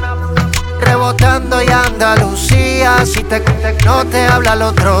rebotando y Andalucía. Si no te habla el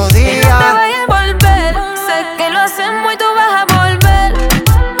otro día. Y no te vayas a volver. Sé que lo hacemos y tú vas a volver.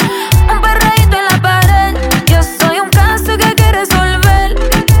 Un perreíto en la pared. Yo soy un caso que hay que resolver.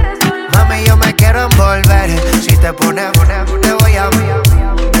 Mami, yo me quiero envolver. Si te pones, te voy a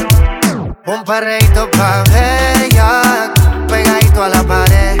un perreíto pa' bella, pegadito a la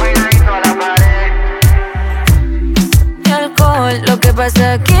pared. Mi alcohol, lo que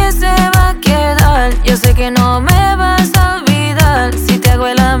pasa es que se va a quedar. Yo sé que no me vas a olvidar. Si te hago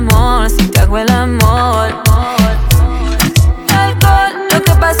el amor, si te hago el amor. Mi alcohol, lo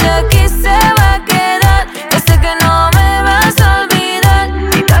que pasa es que se va a quedar. Yo sé que no me vas a olvidar.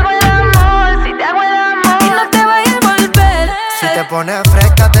 Si te hago el amor, si te hago el amor. Y no te vayas a volver. Si te pones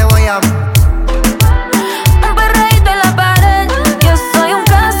fresca te voy a un perreíto en la pared. Yo soy un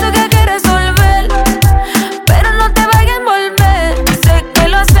caso que hay que resolver. Pero no te vayas a envolver. Sé que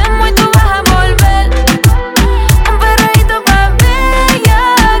lo hacemos y tú vas a volver. Un perreíto pa' bella,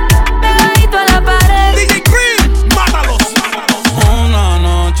 pegadito a la pared. DJ Cream, mátalos. Una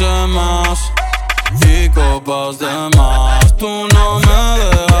noche más y copas de más. Tú no me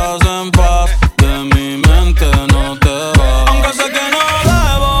dejas en paz. De mi mente no te vas. Aunque sé que no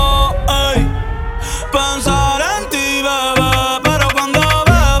debo, ey, pensar en ti, bebé. Pero cuando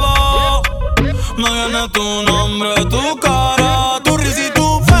bebo, me viene tu nombre, tu cara, tu risa y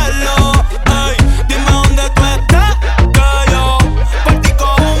tu pelo. Ey, dime dónde tú estás, que yo por ti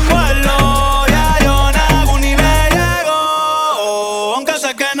cojo un vuelo. Ya yo nago ni me llego. Aunque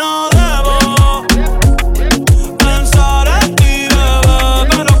sé que no debo pensar en ti, bebé.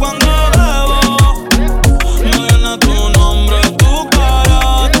 Pero cuando bebo, me viene tu nombre, tu cara,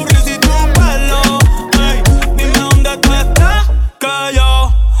 tu risa y tu pelo. Ey, dime dónde tú estás, que yo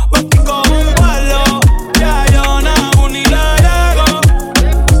por ti cojo un vuelo. Ya yo nago ni le llego.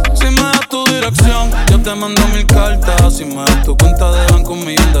 Si me das tu dirección, yo te mando 1000 cartas. Si me das tu cuenta de banco,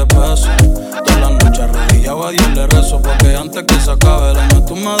 1,000,000 de pesos. Todas las noches arrodillado a Dios le rezo, porque antes que se acabe el año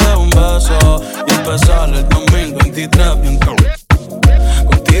tú me des un beso y empezar el 2023 bien cabrón.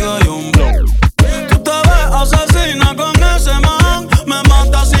 Contigo hay un blog. Tú te ves asesina con ese man. Me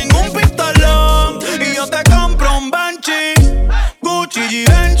matas sin un pistolón. Y yo te compro un Banshee, Gucci,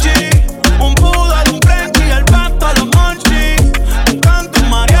 Givenchy, un poodle, un Frenchie, el pato, los Monchi. Un canto, un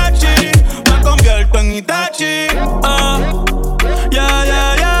mariachi, me convierto en Itachi.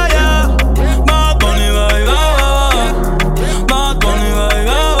 Yeah.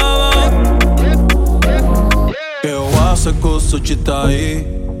 base cosa ahí.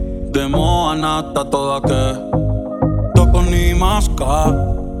 De moanata toda que toco ni masca.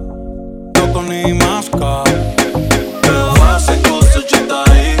 Toco ni masca. De base cosa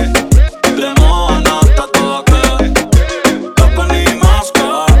ahí. De moanata toda que toco ni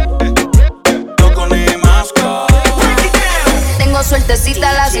masca. Toco ni masca. Tengo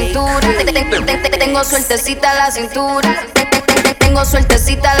sueltecita la cintura. Tengo sueltecita la cintura. Tengo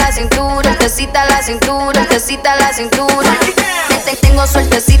sueltecita la cintura, sueltecita la cintura, sueltecita la cintura. Tengo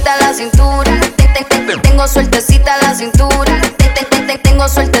sueltecita la cintura. Tengo sueltecita la cintura. Tengo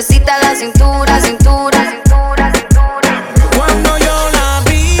sueltecita la cintura, cintura. Cuando yo la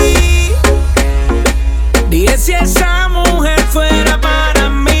vi, dije si esa mujer fuera para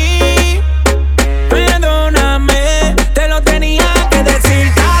mí. Perdóname, te lo tenía que decir.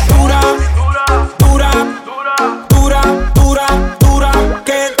 Está dura, dura, dura, dura, dura.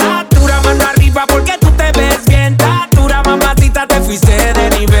 Que está dura, mano arriba porque tú te ves bien. Está dura, mamacita, te fuiste de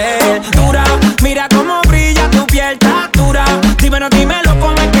nivel. Dura, mira cómo brilla tu piel. Está dura, dímelo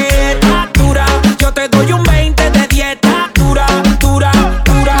cómo es que está dura. Yo te doy un 20 de dieta. Dura, dura,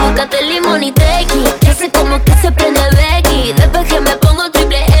 dura. Búscate el limón y tequi, ese como que se prende Becky. Después que me pongo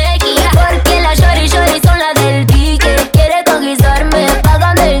triple X, porque las shorty son las del ticket. Quiere conquistarme,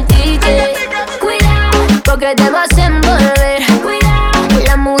 págame el ticket. Cuidado, porque te vas a envolver. Cuidado,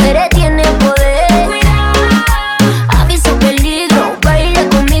 las mujeres tienen poder. Cuidado, aviso peligro, baila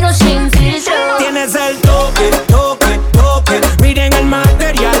conmigo sin filtro. Tienes el toque, toque, toque. Miren el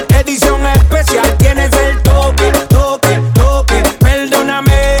material, edición especial. Tienes el toque, toque, toque.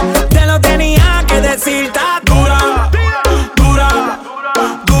 Perdóname, te lo tenía que decir. Está dura, dura,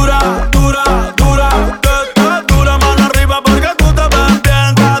 dura, dura, dura. Está dura, mano arriba porque tú te ves bien.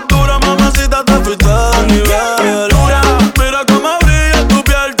 Está dura, mamacita, te fuiste de nivel. Dura, mira cómo brilla tu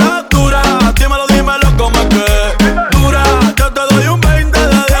piel. Está dura, dímelo cómo es que dura. Yo te doy un 20 de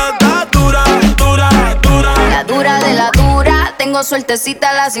 10. Está dura, dura, dura. La dura de la dura, tengo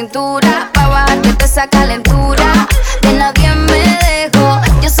sueltecita la cintura. Pa' bajarte esa calentura, de nadie me dejo.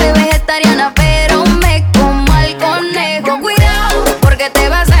 Yo soy vegetariana pero me como al conejo. Cuidado, porque te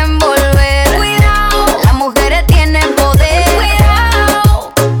vas a envolver. Cuidado, las mujeres tienen poder.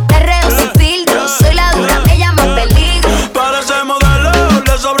 Cuidado, perreo sin filtro, soy la dura, me llaman peligro. Para ese modelo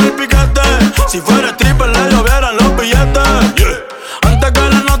le sobra el piquete. Si fuera stripper le llovieran los billetes. Antes que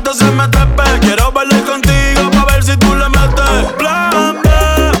la nota se me trepe, quiero bailar contigo pa' ver si tú le metes. Plan B,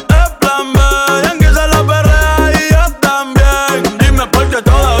 es plan B. Yankee se la perrea y yo también. Dime por qué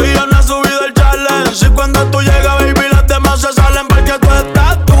todavía no has subido el challenge. Si cuando tú llegas, baby, las demás se salen porque tú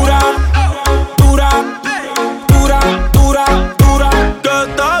estás dura, dura, dura, dura, dura. Que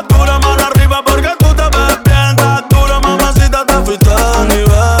estás dura, mano arriba porque tú te ves bien. Estás dura, mamacita, te fuiste de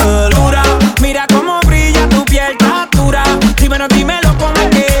nivel. Dura, mira cómo brilla tu piel. Está dura, dímelo cómo es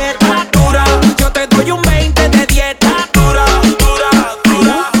que está dura. Yo te doy un 20 de dieta. Dura, dura,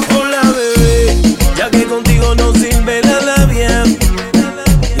 dura. Hola bebé, ya que contigo no sirve nada bien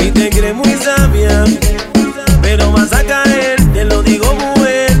y te crees muy sabia, pero vas a caer, te lo digo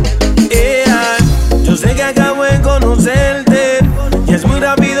mujer. Yo sé que acabo de conocerte y es muy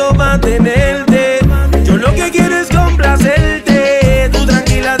rápido para tenerte. Yo lo que quiero es complacerte, tú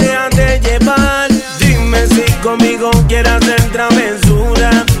tranquila déjate llevar. Dime si conmigo quieres hacer travesura,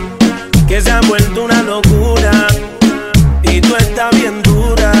 que se ha vuelto una locura y tú estás bien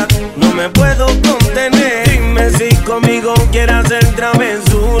dura, no me puedo contener. Dime si conmigo quieres hacer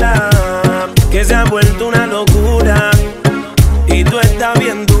travesura, que se ha vuelto una locura y tú estás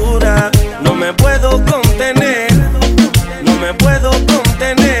bien dura, no me puedo contener, no me puedo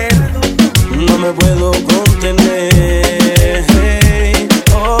contener, no me puedo contener.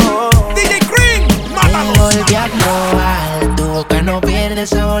 DJ Cream, Me volví a probar, tu boca no pierde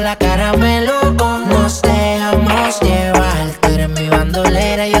sabor a caramelo. Nos dejamos llevar, tú eres mi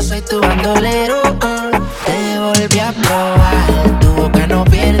bandolera, yo soy tu bandolero. Te volví a probar, tu boca no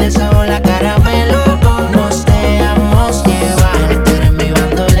pierde sabor a caramelo. Nos dejamos llevar, tú eres mi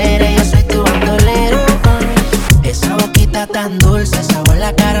bandolera, yo soy tu bandolero. Esa boquita tan dulce, sabor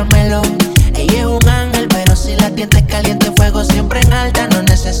a caramelo. Ella es un ángel, pero si la tientes caliente, fuego siempre en alta, no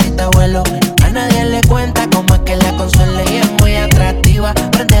necesita vuelo. A nadie le cuenta cómo es que la consuela y es muy atractiva.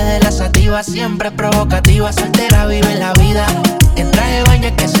 Prende de la sativa, siempre provocativa. Soltera vive la vida, en traje de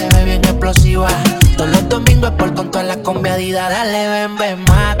baño que se ve bien explosiva. Todos los domingos es por con todas las combiadidas. Dale, ven,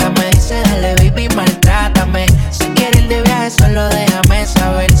 mátame. Dice, dale, baby, maltrátame. Si quieres ir de viaje, solo déjame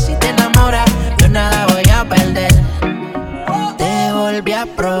saber. Si te enamoras, yo nada voy a perder. Te volví a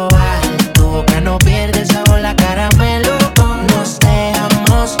probar, tu boca no pierde sabor a caramelo. Nos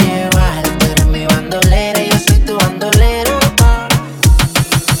dejamos llevar, tú eres mi bandolera, yo soy tu bandolero.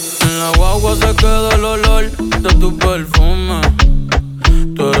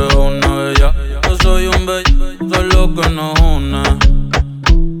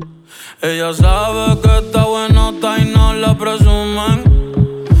 Ella sabe que está buenota y no la presumen.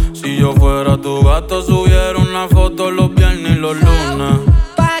 Si yo fuera tu gato, subiera una foto los viernes y los lunes.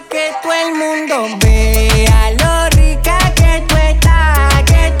 Pa' que todo el mundo vea lo rica que tú estás,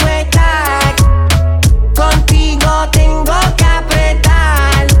 que tú estás. Contigo tengo que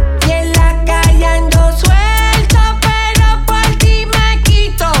apretar y en la calle ando suelto, pero por ti me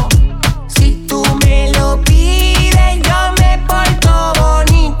quito. Si tú me lo pides, yo me porto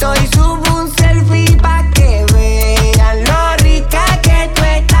bonito y subo un selfie pa' que vean lo rica que tú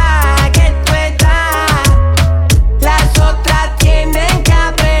estás, que tú estás. Las otras tienen que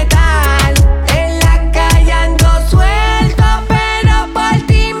apretar. En la calle ando suelto, pero por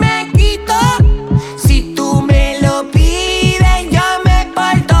ti me quito. Si tú me lo pides, yo me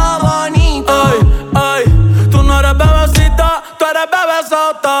porto bonito. Ay, tú no eres bebecita, tú eres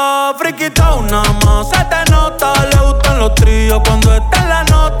bebesota. Friquita una más, se te nota. Le gustan los tríos cuando está en la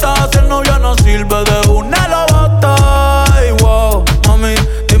nota. Si el novio no sirve, de una lo bota. Ay, wow, mami,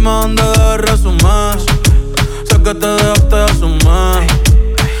 dime dónde debes resumir. Sé que te dejaste de asumir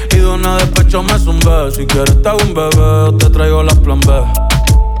y de una despecho me zumbé. Si quieres te hago un bebé o te traigo las plan B.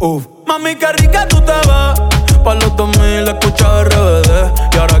 Mami, qué rica tú te ves. Pa' los 2000 escucha RBD.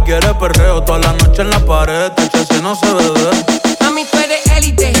 Y ahora quieres perreo toda la noche en la pared. Tu si no se ve. Mami, tú eres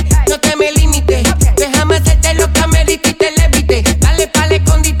élite, no te me limites. Déjame hacerte lo que amerita y te levite. Dale pa'l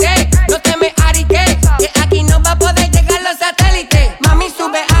escondite, no te me ariques. Que aquí no va a poder llegar los satélites. Mami,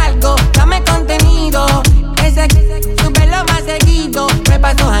 sube algo, dame contenido. Ese súbelo más seguido. Me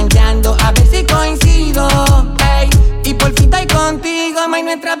paso jangueando, a ver si coincido. Ey, y por fin estoy contigo, ma, y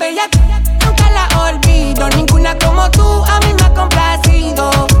nuestra bella nunca la olvido. Ninguna como tú a mí me ha complacido.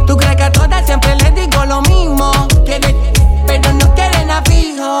 Tú crees que a todas siempre les digo lo mismo. Quieren, pero no quieren a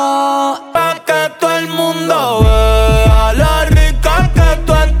fijo. Pa' que todo el mundo vea la rica que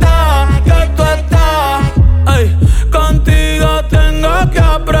tú estás, que tú estás. Ay, contigo tengo que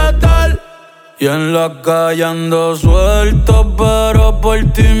apretar. Y en la calle ando suelto, pero por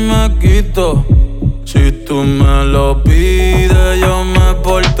ti me quito. Si tú me lo pides, yo me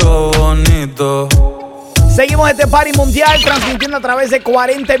porto bonito. Seguimos este party mundial transmitiendo a través de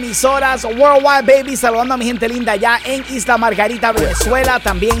 40 emisoras worldwide, baby. Saludando a mi gente linda allá en Isla Margarita, Venezuela.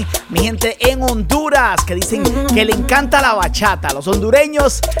 También mi gente en Honduras, que dicen que le encanta la bachata. A los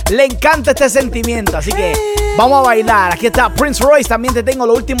hondureños le encanta este sentimiento, así que vamos a bailar. Aquí está Prince Royce. También te tengo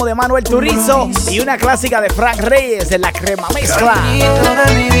lo último de Manuel Turizo y una clásica de Frank Reyes en la crema mezcla. Cariñito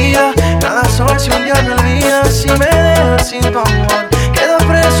de mi vida, cada sol si un día me olvidas. Si me dejas sin tu amor, quedo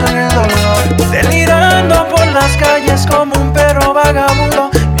preso en el dolor. Delirando por las calles como un perro vagabundo,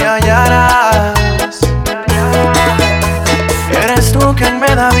 me hallarás. Eres tú quien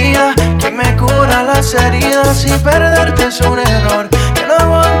me da vida, quien me cura las heridas. Y perderte es un error que no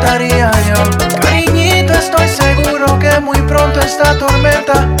aguantaría yo. Cariñito, estoy seguro que muy pronto esta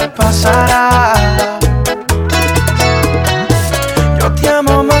tormenta pasará. Yo te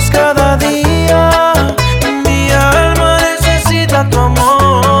amo más cada día, mi alma necesita tu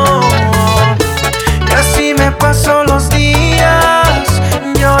amor. Y así me paso los días,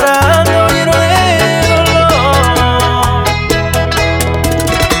 llorando lleno de dolor.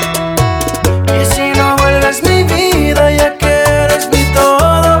 Y si no vuelves mi vida, ya que eres mi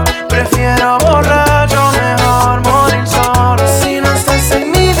todo, prefiero borrar, yo mejor morir solo. Si no estás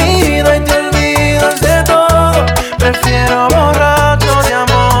en mi vida y te olvidas de todo, prefiero borrar, yo de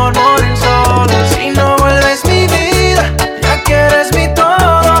amor morir solo. Si no vuelves mi vida, ya que eres mi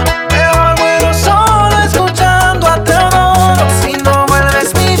todo, mejor muero solo escuchando a te adoro. Si no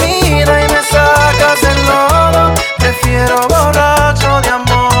vuelves mi vida y me sacas del lodo, prefiero borrar, yo de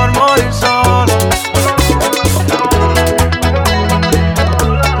amor morir solo.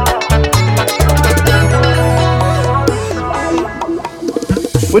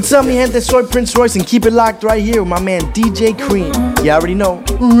 What's up, mi gente? Soy Prince Royce and keep it locked right here with my man DJ Cream. You already know.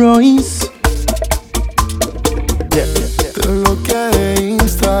 Royce. Te bloqueé de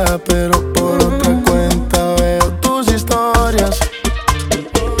Insta, pero por otra cuenta veo tus historias.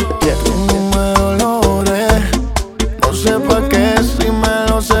 Tu número lo borré, no sé pa' qué si me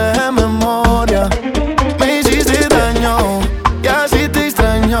lo sé de memoria. Me hiciste daño y así te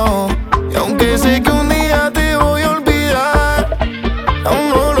extraño. Y aunque sé que un día te voy a olvidar, aún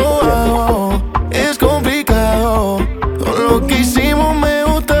no lo hago, es complicado. Todo lo que hicimos me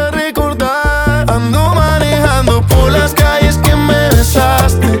gusta recordar. Ando manejando por las calles que me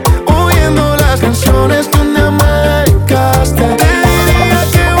besaste. Hoy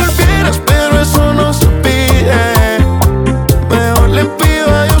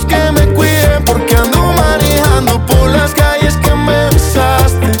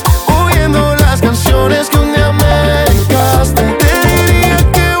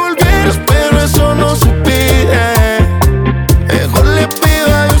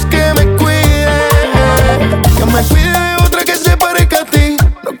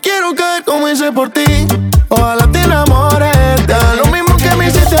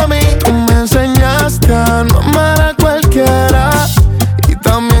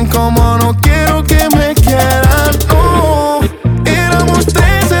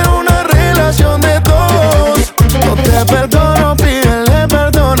te perdono, pídele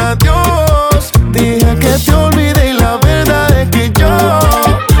perdón a Dios. Dije que te olvidé y la verdad es que yo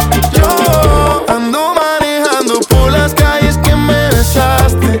ando manejando por las calles que me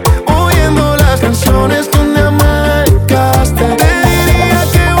besaste, oyendo las canciones que un día me dedicaste. Te diría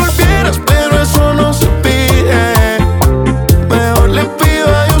que volvieras, pero eso no se pide. Mejor le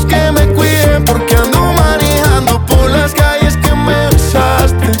pido a Dios que me cuide, porque ando manejando por las calles que me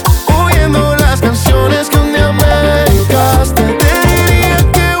besaste, oyendo las canciones que un día me dedicaste. Te diría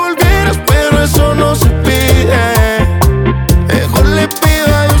que volvieras, pero eso no se pide. Mejor le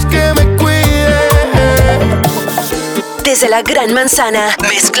pido a Dios que me cuide. Desde la Gran Manzana,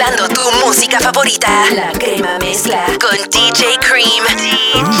 mezclando tu música favorita. La Crema Mezcla con DJ Cream.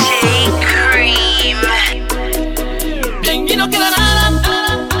 DJ Cream. Y no queda nada.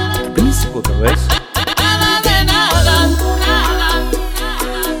 Príncipe otra vez. Nada de nada.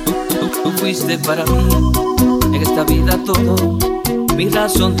 Tú fuiste para mí en esta vida todo, mi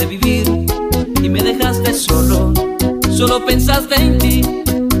razón de vivir, y me dejaste solo. Solo pensaste en ti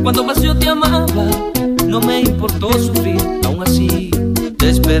cuando más yo te amaba. No me importó sufrir, aún así te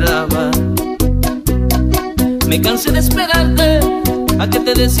esperaba. Me cansé de esperarte a que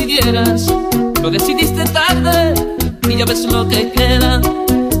te decidieras. Lo decidiste tarde y ya ves lo que queda.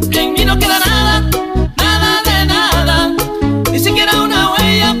 En mí no queda nada, nada de nada, ni siquiera una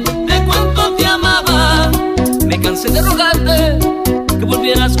huella de cuánto te amaba. Me cansé de rogarte que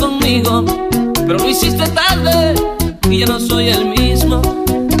volvieras conmigo, pero lo hiciste tarde y ya no soy el mismo.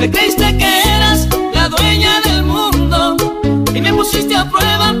 Me creíste que eras la dueña del mundo y me pusiste a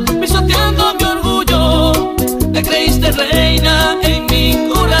prueba pisoteando mi orgullo. Te creíste reina en mi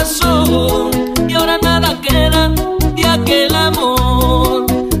corazón y ahora nada queda de aquel amor.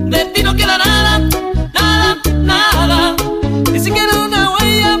 De ti no queda nada, nada, nada, ni siquiera una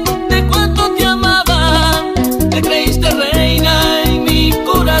huella de cuánto te amaba. Te creíste reina en mi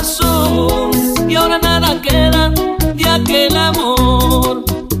corazón y ahora nada queda de aquel amor.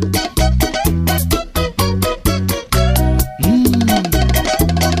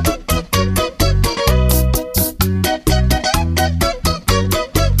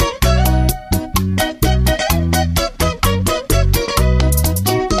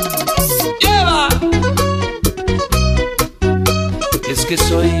 Que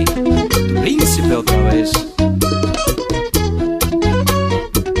soy tu príncipe otra vez.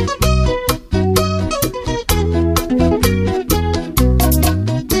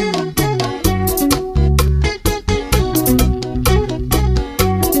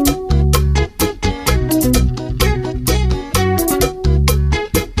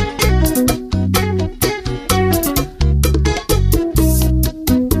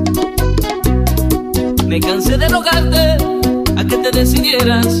 Me cansé de rogarte a que te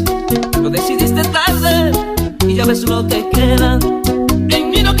decidieras. Lo decidiste tarde y ya ves lo que queda. En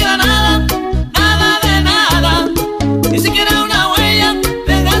mí no queda nada, nada de nada, ni siquiera una huella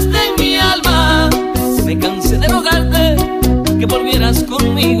dejaste en mi alma. Me cansé de rogarte que volvieras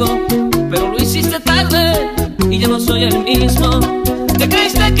conmigo, pero lo hiciste tarde y ya no soy el mismo. Te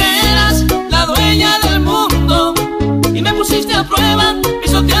creíste que eras la dueña del mundo y me pusiste a prueba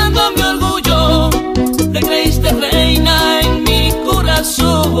pisoteando mi orgullo. Te creíste reina en mi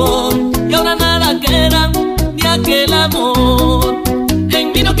corazón y ahora nada queda de aquel amor.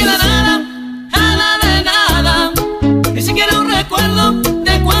 En mí no queda nada, nada de nada, ni siquiera un recuerdo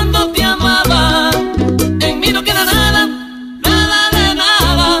de cuando te amaba. En mí no queda nada, nada de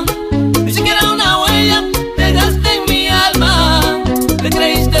nada, ni siquiera una huella dejaste en mi alma. Te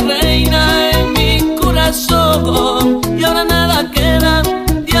creíste reina en mi corazón y ahora nada queda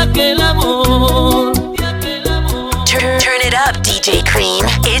de aquel amor. Turn it up, DJ Cream.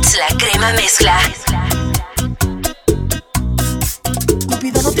 It's La Crema Mezcla.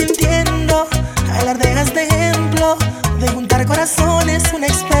 Cupido, no te entiendo. Alardeas de ejemplo de juntar corazones, un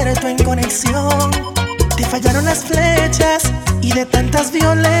experto en conexión. Te fallaron las flechas y de tantas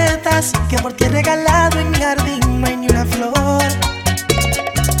violetas que por ti he regalado en mi jardín no hay ni una flor.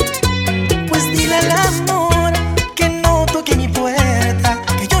 Pues dile al amor que no toque mi puerta,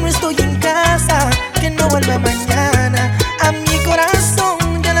 que yo no estoy en casa, que no vuelva mañana. A mi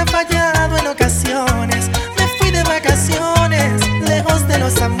corazón ya le ha fallado en ocasiones. Me fui de vacaciones, lejos de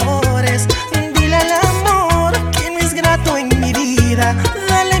los amores. Dile al amor que no es grato en mi vida.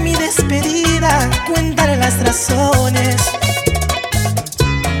 Dale mi despedida, cuéntale las razones.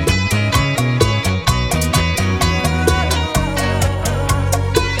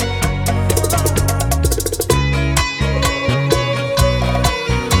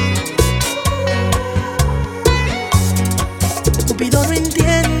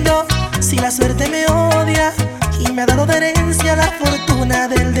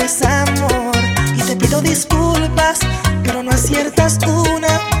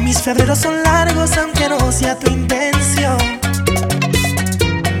 caminos son largos aunque no sea tu intención.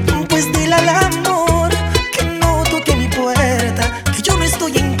 Pues dile al amor que no toque mi puerta, que yo no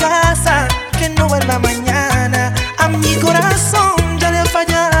estoy en casa, que no vuelva mañana. A mi corazón ya le ha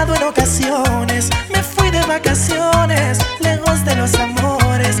fallado en ocasiones. Me fui de vacaciones, lejos de los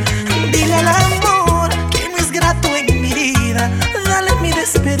amores. Dile al amor que no es grato en mi vida. Dale mi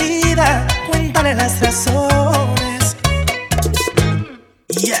despedida, cuéntale las razones.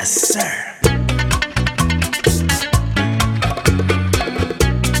 Yes, sir.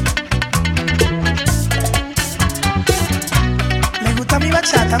 ¿Le gusta mi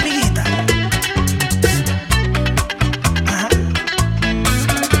bachata, amiguita? Ajá.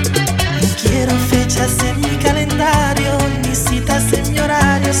 No quiero fechas en mi calendario, ni citas en mi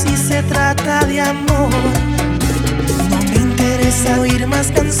horario si se trata de amor. No me interesa oír más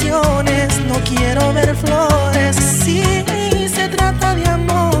canciones, no quiero ver flores si se trata de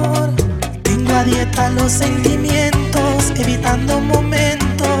amor. Tengo a dieta los sentimientos, evitando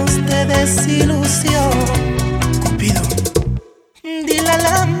momentos de desilusión. Cupido, dile al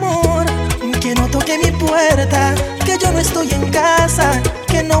amor que no toque mi puerta, que yo no estoy en casa,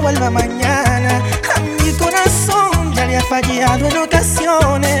 que no vuelva mañana. A mi corazón ya le ha fallado en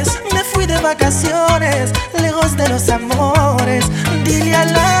ocasiones. Me fui de vacaciones, lejos de los amores. Dile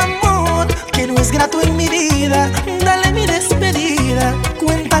al amor que no es grato en mi vida. Dale mi despedida,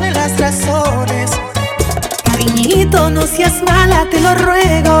 cuéntale las razones. Cariñito, no seas mala, te lo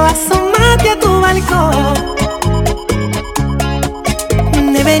ruego, asómate a tu balcón.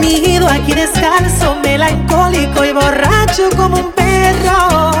 He venido aquí descalzo, melancólico y borracho como un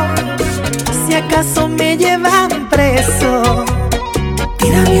perro. Si acaso me llevan preso,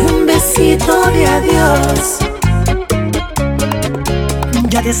 tírame un besito de adiós.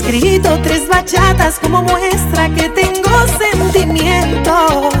 Ya te he escrito 3 bachatas como muestra que tengo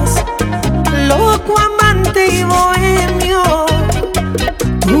sentimientos. Loco, amante y bohemio,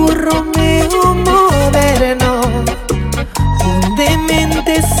 tu Romeo moderno, un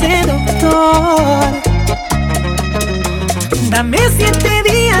demente seductor. Dame 7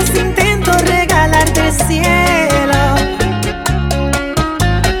 días, intento regalarte el cielo.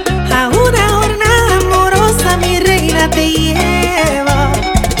 A una jornada amorosa, mi reina, te llevo.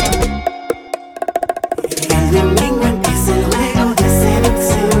 El domingo empieza el juego de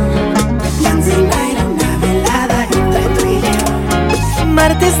seducción. Wednesday night, una velada entre tú y yo.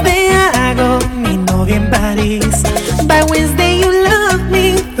 Martes te hago mi novia en París. By Wednesday you love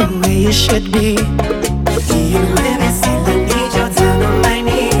me the way you should be. Y el jueves el anillo down on my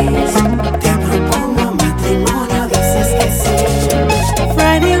knees. Te propongo matrimonio, dices que sí.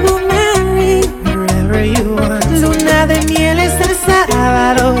 Friday we'll marry wherever you want. Luna de miel es el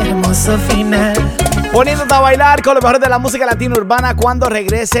sábado, hermoso final. Poniéndote a bailar con lo mejor de la música latina urbana. Cuando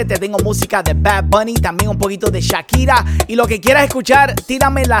regrese te tengo música de Bad Bunny, también un poquito de Shakira. Y lo que quieras escuchar,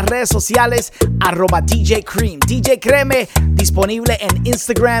 tírame en las redes sociales @DJ Cream. DJ Creme, disponible en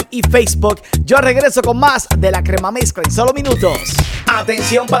Instagram y Facebook. Yo regreso con más de la Crema Mezcla en solo minutos.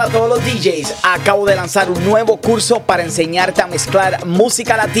 Atención para todos los DJs. Acabo de lanzar un nuevo curso para enseñarte a mezclar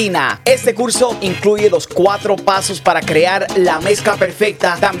música latina. Este curso incluye los 4 pasos para crear la mezcla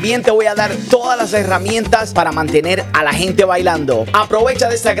perfecta. También te voy a dar todas las herramientas para mantener a la gente bailando. Aprovecha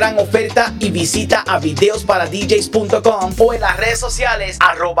de esta gran oferta y visita a videosparadjs.com o en las redes sociales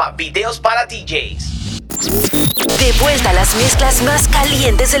 @videosparadjs. De vuelta a las mezclas más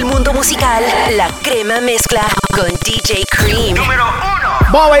calientes del mundo musical. La Crema Mezcla con DJ Cream. Número 1.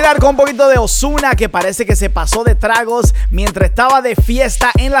 Vamos a bailar con un poquito de Ozuna, que parece que se pasó de tragos mientras estaba de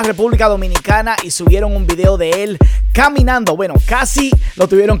fiesta en la República Dominicana y subieron un video de él caminando. Bueno, casi lo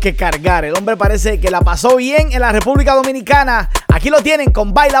tuvieron que cargar. El hombre parece que la pasó bien en la República Dominicana. Aquí lo tienen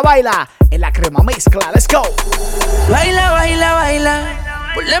con Baila Baila en la Crema Mezcla. Let's go. Baila, baila, baila.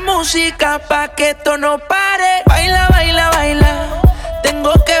 Ponle música pa' que esto no pare. Baila, baila, baila.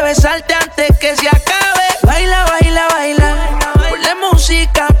 Tengo que besarte antes que se acabe. Baila, baila, baila. Ponle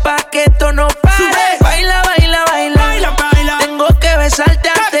música pa' que esto no pare. Baila, baila, baila. Baila, baila. Tengo que besarte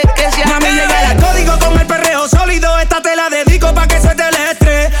antes que se acabe. Mami, llega el código con el perreo sólido. Esta te la dedico pa' que se te le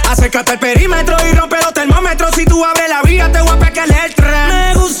estrés. Acércate al perímetro y rompe los termómetros. Si tú abres la vía, te voy a pegar el tren.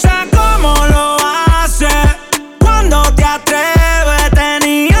 Me gusta cómo lo hace. Cuando te atreves,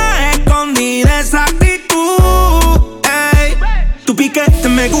 tenía escondida esa actitud. Ey. Tu piquete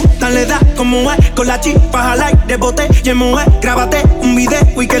me gusta, le da como es. Con la chispa al aire, botella, mujer. Grábate un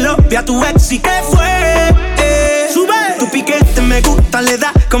video y que lo vea tu ex. ¿Y qué fue? Sube. Tu piquete me gusta, le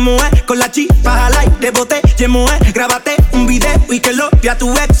da como es. Con la chispa al aire, botella, mujer. Grábate un video y que lo vea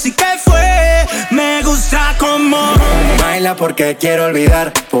tu ex. ¿Y qué fue? Me gusta como baila porque quiero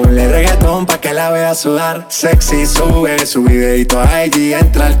olvidar. Ponle reggaetón pa' que la vea sudar. Sexy sube su videito a IG.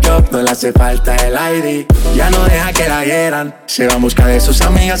 Entra al club, no le hace falta el ID. Ya no deja que la hieran. Se va en busca de sus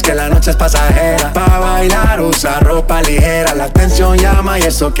amigas que la noche es pasajera. Pa' bailar usa ropa ligera. La atención llama y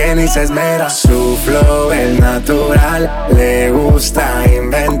eso que ni se esmera. Su flow es natural. Le gusta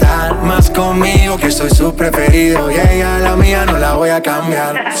inventar. Más conmigo que soy su preferido. Y ella la mía no la voy a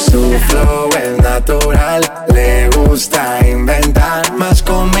cambiar. Su flow es natural. Le gusta inventar. Más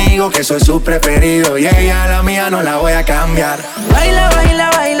conmigo que soy su preferido. Y ella la mía no la voy a cambiar. baila, baila,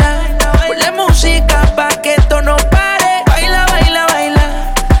 baila. Ponle música pa' que esto no pare. Baila, baila,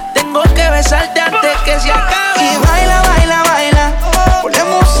 baila. Tengo que besarte antes que se acabe. Y baila, baila, baila. Ponle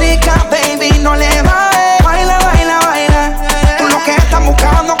música, baby, no le bajes. Baila, baila, baila. Tú lo que estás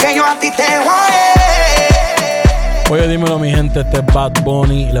buscando que yo a ti te voy. Oye, dímelo mi gente, este es Bad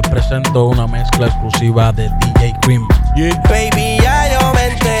Bunny y les presento una mezcla exclusiva de DJ Cream. Yeah. Baby, ya yo me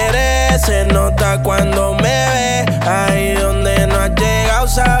enteré, se nota cuando me ve. Ahí donde no has llegado,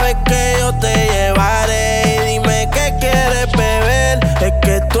 sabes que yo te llevaré. Y dime qué quieres beber, es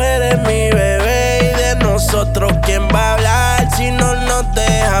que tú eres mi bebé. Y de nosotros, ¿quién va a hablar si no nos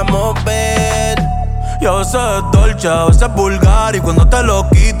dejamos ver? Y a veces es dolce, a veces es vulgar. Y cuando te lo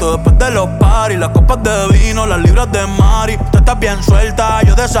quito, después de los paris, las copas de vino, las libras de mari. Tú estás bien suelta,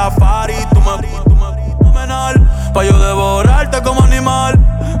 yo de safari. Tú me fenomenal, pa' yo devorarte como animal.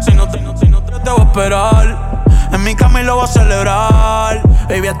 Si no te voy a esperar. En mi cama y lo voy a celebrar.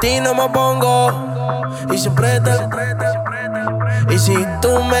 Baby, a ti no me pongo. Y siempre te... Y si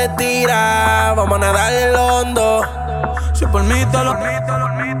tú me tiras, vamos a nadar en lo hondo. Si por mí te lo...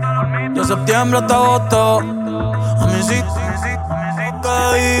 De septiembre hasta agosto. A mí sí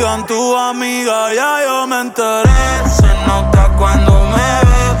que digan tu amiga, ya yo me enteré. Se nota cuando me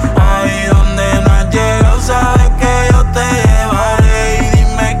ve. Ahí donde no has llegado, sabes que yo te llevaré. Y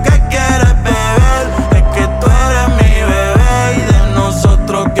dime qué quieres beber, es que tú eres mi bebé. Y de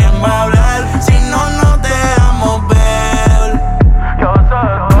nosotros, ¿quién va a hablar si no nos dejamos ver? Yo soy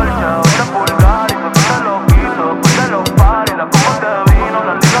dolce, a veces vulgar. Y cuando te lo quito, después de los paris, las copas de vino,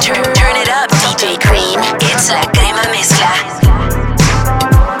 las libras de... Turn it up, DJ Cream. It's La Crema Mezcla.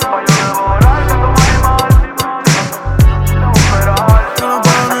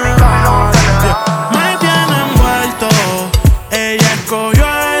 Me tiene envuelto, ella escogió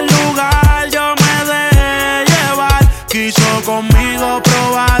el lugar, yo me dejé llevar. Quiso conmigo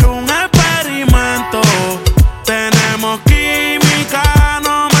probar un experimento. Tenemos química,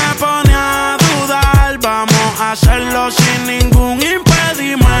 no me pone a dudar. Vamos a hacerlo sin ningún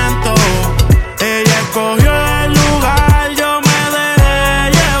impedimento. Ella escogió el lugar, yo me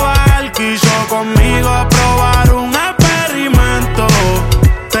dejé llevar. Quiso conmigo probar un experimento.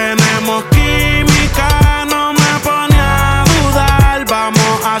 Tenemos química, no me pone a dudar.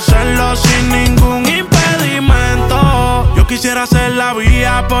 Vamos a hacerlo sin ningún impedimento. Yo quisiera ser la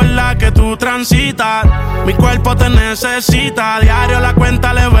vía por la que tú transitas. Mi cuerpo te necesita, diario la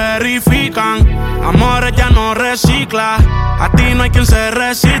cuenta le verifican. Amores ya no recicla, a ti no hay quien se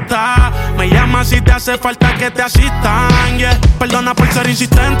resista. Me llamas si te hace falta que te asistan, yeah. Perdona por ser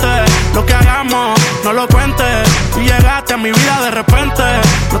insistente, lo que hagamos no lo cuentes. Tú llegaste a mi vida de repente,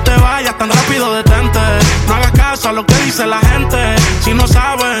 no te vayas tan rápido, detente. No hagas caso a lo que dice la gente, si no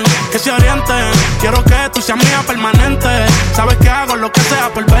saben que se orienten. Quiero que tú seas mía permanente, sabes que hago lo que sea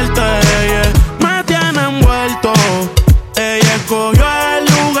por verte, yeah. Me tiene envuelto, ella escogió el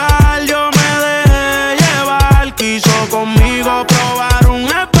lugar, yo me dejé llevar. Quiso conmigo probar un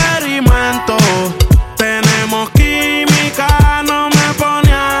experimento. Tenemos química, no me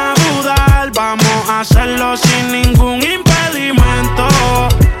pone a dudar. Vamos a hacerlo sin ningún impedimento.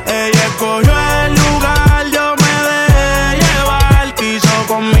 Ella escogió el lugar, yo me dejé llevar. Quiso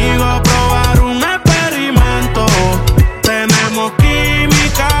conmigo probar un experimento. Tenemos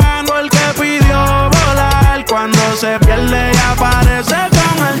química, no el que pidió volar. Cuando se pierde y aparece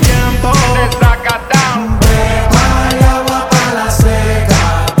con el tiempo. Hay agua para la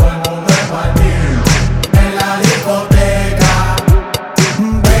seca, todo el mundo repartir en la discoteca.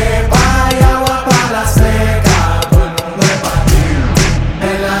 Beba, hay agua para la seca, todo el mundo repartir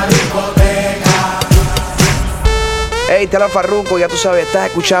en la discoteca. Hey, te habla Farruko, ya tú sabes, estás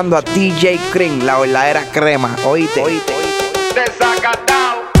escuchando a DJ Cream, la verdadera crema. Oíste.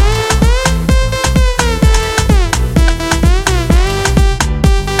 Desacatado.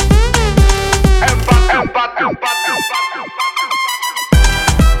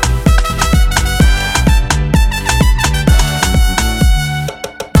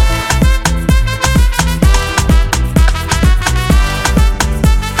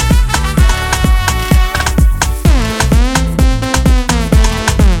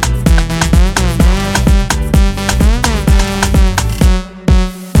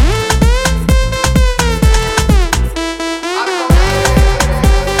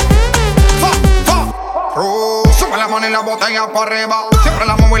 botella, botella por arriba. Siempre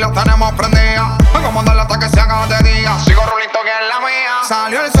la móvil la tenemos prendida. Vengo a mandarla hasta que se haga de día. Sigo rulito que es la mía.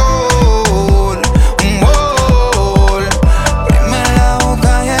 Salió el sol, un gol. Prime la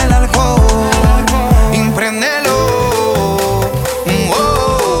boca y el alcohol. Impréndelo, un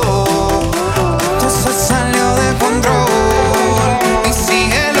gol. Todo se salió de control. Y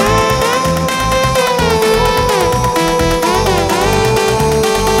síguelo.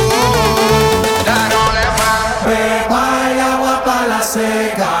 Beba el agua pa' la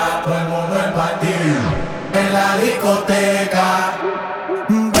seca, todo el mundo en patín, en la discoteca.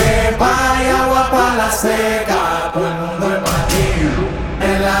 Beba el agua pa' la seca, todo el mundo en patín,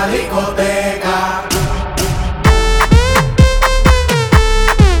 en la discoteca.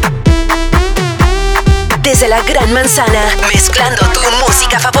 Desde la Gran Manzana, mezclando tu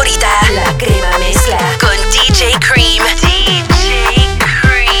música favorita. La Crema Mezcla con DJ Cream. DJ Cream.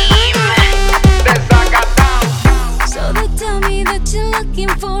 So they tell me that you're looking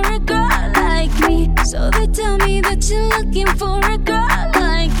for a girl like me. So they tell me that you're looking for a girl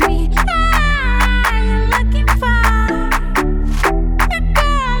like me. You're looking for a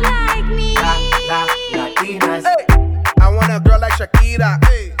girl like me. Latinas. I want a girl like Shakira.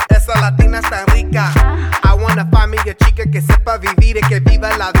 Esa latina está rica. I wanna find me a chica que sepa vivir y que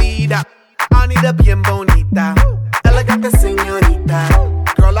viva la vida. Anita bien bonita, elegante señorita.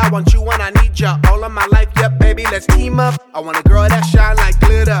 Girl, I want you and I need ya all of my life. Yeah, baby, let's team up. I want a girl that shine like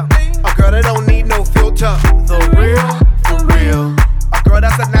glitter, a girl that don't need no filter. The real, for real. A girl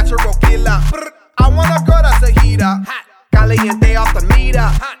that's a natural killer. I want a girl that's a heater. Caliente off the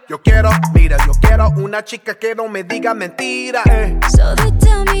mira. Yo quiero, mira, yo quiero una chica que no me diga mentira. So they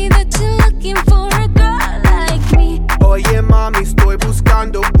tell me that you're looking for a girl like me. Oye mami, estoy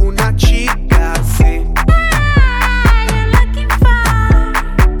buscando una chica así. You're looking for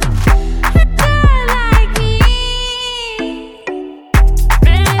a girl like me.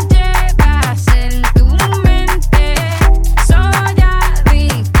 Me llevas en tu mente. Soy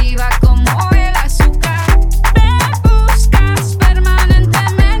adictiva como el azúcar. Me buscas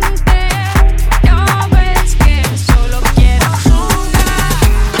permanentemente. No ves que solo quiero jugar.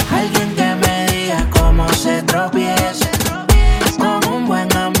 Alguien que me diga cómo se tropieza con un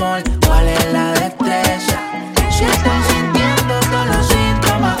buen amor, cuál es la destreza. Si estoy sintiendo todos los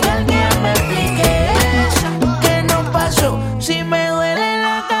síntomas, que alguien me explique eso. ¿Qué nos pasó? Si me duele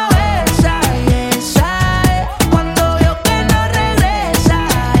la cabeza, esa es. Cuando veo que no regresa,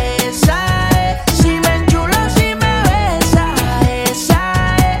 esa es. Si me enchulo, si me besa, esa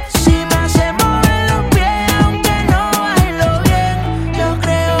es. Si me hace mover los pies, aunque no bailo bien, yo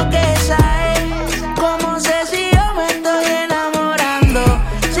creo que esa es. ¿Cómo sé si yo me estoy enamorando?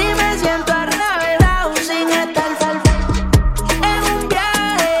 Si me siento arrebatado sin estar en un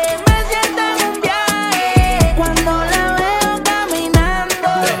viaje, me siento en un viaje. Cuando la veo caminando,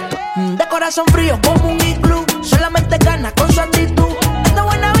 de corazón frío como un iglú, solamente gana con su actitud. Esta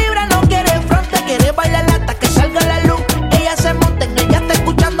buena vibra no quiere fronte, quiere bailar hasta que salga la luz. Ella se monta en ella, está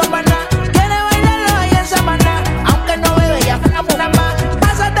escuchando maná. Quiere bailarlo ahí en Samaná, aunque no bebe, ya fue una más.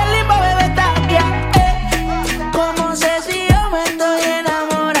 Pásate el limbo, bebé, está aquí. ¿Cómo sé si yo me estoy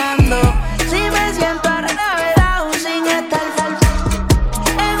enamorando? Si me siento arrebatado sin estar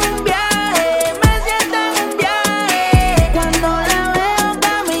en un viaje, me siento en un viaje. Cuando la veo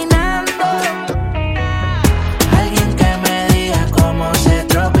caminando, alguien que me diga cómo se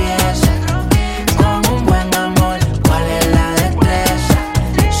tropieza con un buen amor, cuál es la destreza.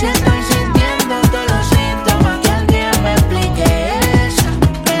 Si estoy sintiendo todos los síntomas, que alguien me explique eso.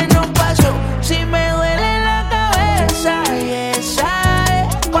 ¿Qué nos pasó? Si me duele la cabeza, y esa es.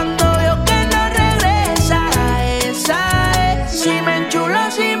 Cuando veo que no regresa, esa es. Si me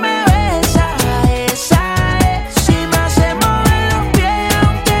enchulo, si me besa, esa es. Si me hace mover los pies,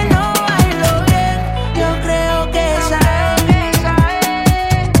 aunque no bailo bien, yo creo que esa es.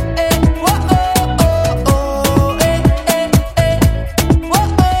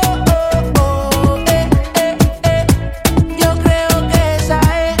 Yo creo que esa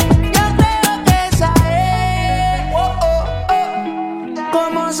es. Yo creo que esa es.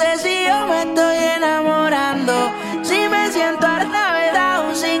 ¿Cómo sé si yo me estoy enamorando? Si me siento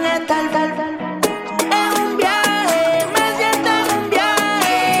arrebatado sin estar en un viaje, me siento en un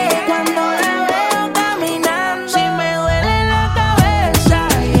viaje. Cuando la veo caminando, si me duele la cabeza,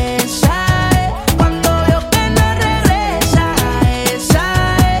 y esa es. Cuando veo que no regresa, esa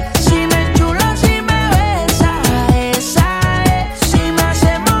es. Si me enchulo, si me besa, esa es. Si me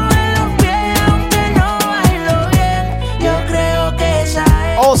hace mover los pies, aunque no bailo bien, yo creo que esa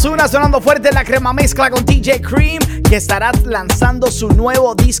es. Ozuna sonando fuerte en la Crema Mezcla con DJ Cream. que estará lanzando su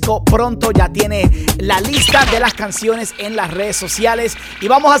nuevo disco pronto. Ya tiene la lista de las canciones en las redes sociales. Y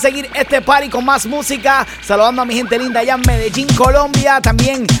vamos a seguir este party con más música. Saludando a mi gente linda allá en Medellín, Colombia.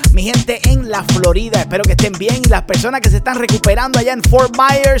 También mi gente en la Florida. Espero que estén bien. Y las personas que se están recuperando allá en Fort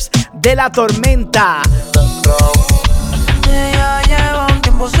Myers de la tormenta. Ella lleva un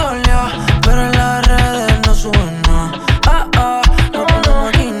tiempo sola, pero en las redes no sube nada. No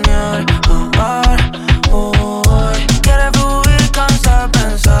podemos guiñar. Quiere fluir, cansa de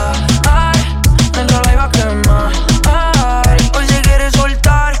pensar. Dentro la iba a quemar. Hoy se quiere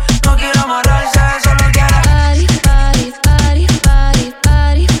soltar, no quiere amarrarse, solo quiere party, party, party, party,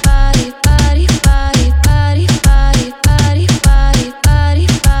 party, party, party, party, party, party, party,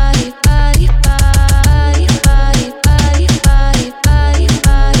 party, party, party, party,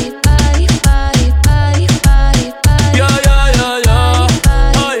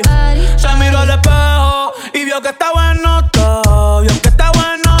 que está buenota, vio que está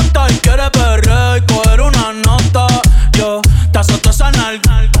buenota y quiere perrear y coger una nota. Yo te azoto esa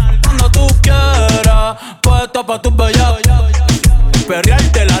nalga cuando tú quieras, puesta pa' tus bellas.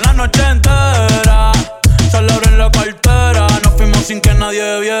 Perreártela la noche entera, solo abren la cartera, nos fuimos sin que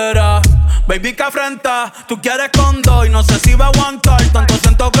nadie viera. Baby, que afrenta, tú quieres con dos y no sé si va a aguantar. Tanto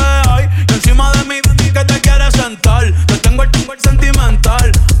siento que hay y encima de mí que te quieres sentar. Te tengo el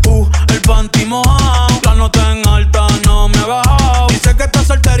sentimental, el panty mojado. La nota en alta no me he bajado. Dice que está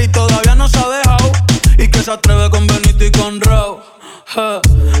soltera y todavía no se ha dejado, y que se atreve con Benito y con Raúl.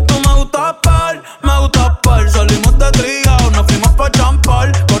 Tú me gustas par, salimos de trío, nos fuimos pa'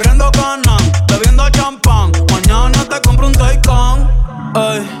 champar, corriendo canan, bebiendo champán. Mañana te compro un Taycan.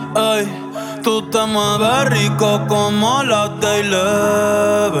 Ey, ey, tú te mueves rico como las de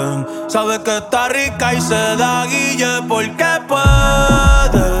Eleven. Sabes que está rica y se da guille porque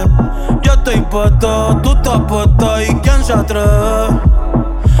puede. Yo estoy puesto, tú estás puesta, ¿y quién se atreve?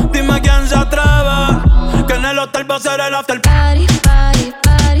 Dime quién se atreve, que en el hotel va a ser el after party. Party, party,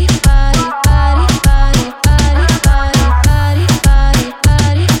 party, party, party, party, party, party, party, party, party, party,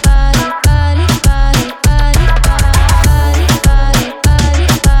 party,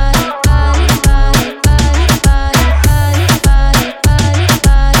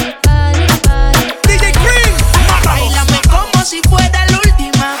 DJ Cream, bailame como si fuera la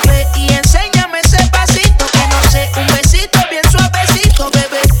última vez y enséñame ese pasito que no sé, un besito bien suavecito,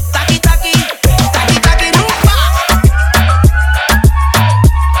 bebé. Taqui, taqui, taqui, taqui, rumba.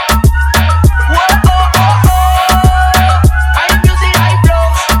 Hay music, hay flow.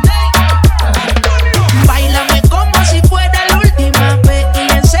 Bailame como si fuera la última vez y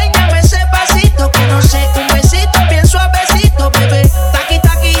enséñame ese pasito que no sé, un besito bien suavecito, bebé. Taqui,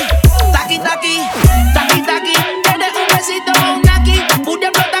 taqui, taqui, taqui, taqui, taqui. Tienes un besito o un naki, puya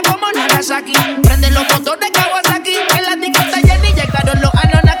explota como Nagasaki. Prende los motores Kawasaki, en la disco está llena y llegaron los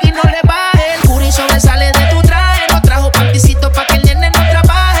Anunnaki, no le bajes. El curi sobresale de tu traje, no trajo panticito pa' que el nene no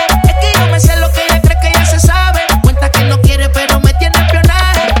trabaje. Es que yo me sé lo que ella cree que ya se sabe, cuenta que no quiere pero me tiene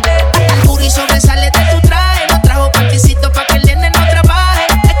espionaje. El curi sobresale de tu traje, no trajo panticito pa' que el nene no trabaje.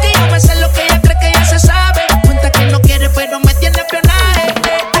 Es que yo me sé lo que ella cree que ya se sabe, cuenta que no quiere pero me tiene espionaje.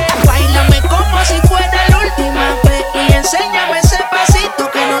 Bailame como si fuera la última vez y enséñame ese pasito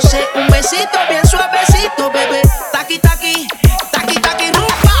que no sé, un besito bien suavecito, bebé. Taqui, taqui, taqui, taqui,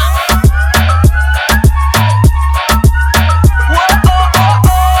 rumba.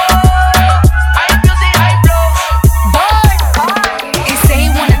 Hay music, hay flow. He say he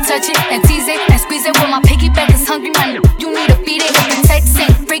wanna touch it and tease it and squeeze it. When my piggyback is hungry, man, you need to feed it. The text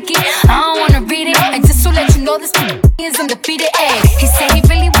ain't freaky, I don't wanna read it. And just to let you know, this is undefeated. Ay, he said he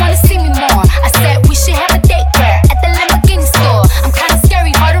really wanna see me more. I said we should have a date where at the Lamborghini store. I'm kinda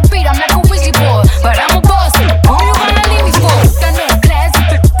scary, hard to read, I'm like a Ouija board, but I'm a boss. Who you gonna leave me for? Got no class,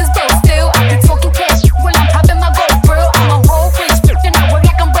 this broke still. I be talking cash when I'm popping my gold grill. I'm a whole French bitch and I work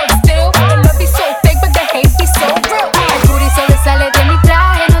like I'm broke still. The love be so fake, but the hate be so real. El booty sobresale de mi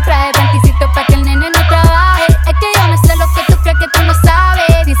traje, no traje panticito pa' que el nene no trabaje. Es que yo no sé lo que tú crees que tú no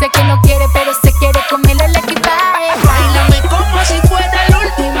sabes. Dice que no quiere, pero se quiere comerle el equipaje. Bailame como si fuera la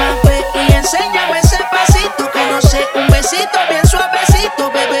última vez y enséñame ese pasito que no sé, un besito bien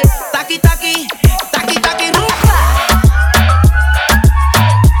suavecito, bebé. Taqui, taqui, taqui, taqui, rumba.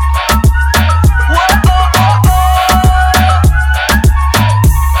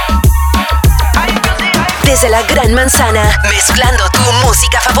 Desde la Gran Manzana, mezclando tu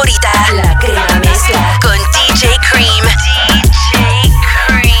música favorita. La Crema Mezcla con DJ Cream. DJ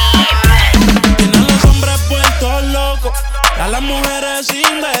Cream. Tienen los hombres vueltos locos, a las mujeres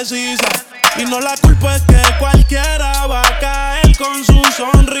indecisas. Y no la culpa es que cualquiera va a caer con su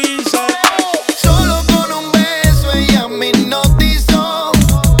sonrisa. Solo con un beso ella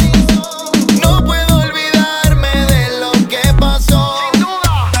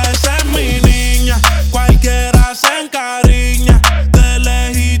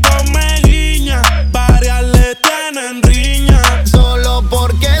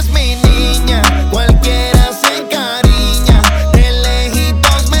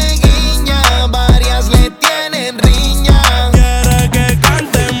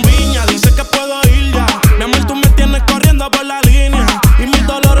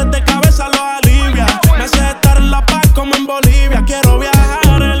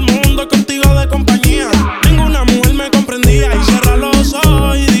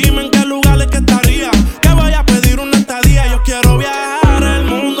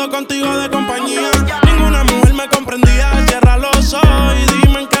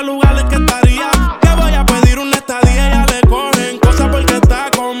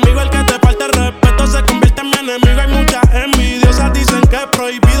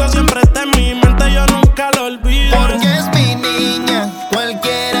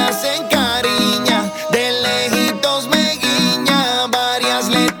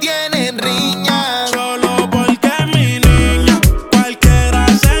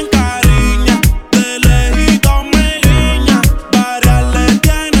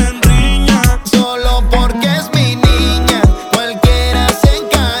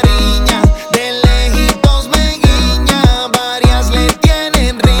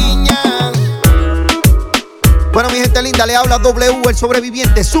Florida, le habla W, el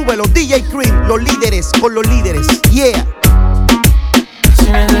sobreviviente. Súbelo, DJ Cream, los líderes con los líderes. Yeah.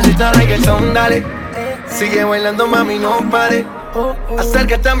 Si necesitas reggaetón, dale. Sigue bailando, mami, no pare.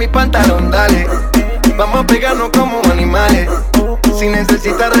 Acércate a mi pantalón, dale. Vamos a pegarnos como animales. Si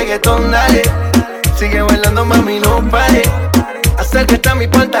necesitas reggaetón, dale. Sigue bailando, mami, no pare. Acércate a mi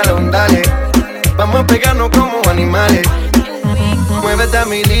pantalón, dale. Vamos a pegarnos como animales. Muévete a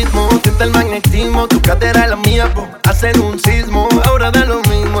mi ritmo, siente el magnetismo. Tu cadera es la mía, hacen un sismo. Ahora da lo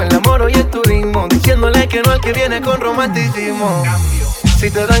mismo, el amor y el turismo. Diciéndole que no al que viene con romanticismo. Si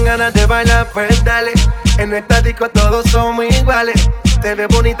te dan ganas de bailar, pues dale. En el estático todos somos iguales. Te ves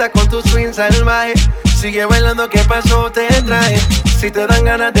bonita con tu swing salvaje. Sigue bailando, ¿qué pasó? Te trae. Si te dan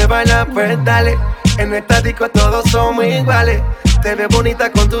ganas de bailar, pues dale. En el estático todos somos iguales. Te ves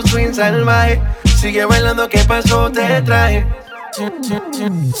bonita con tu swing salvaje. Sigue bailando, ¿qué pasó? Te trae.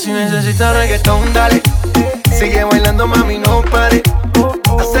 Si necesitas reggaetón, dale. Sigue bailando, mami, no pare.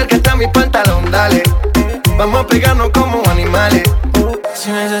 Acércate a mi pantalón, dale. Vamos a pegarnos como animales.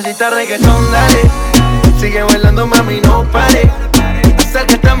 Si necesitas reggaetón, dale. Sigue bailando, mami, no pare.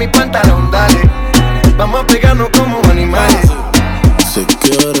 Acércate a mi pantalón, dale. Vamos a pegarnos como animales. Si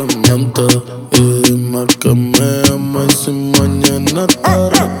quieres miente y dime que me amas y si mañana te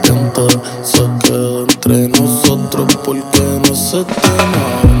arrepientes. Se queda entre nosotros porque no se tiene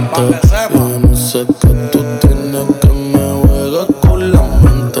gente. Yo no sé que tú tienes que me juegas con la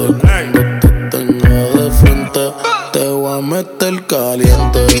mente. Cuando te tenga de frente te voy a meter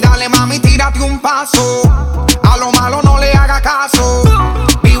caliente. Y dale, mami, tírate un paso. A lo malo no le haga caso.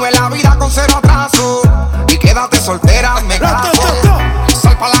 Vive la vida con cero atraso. Y quédate soltera, me caso.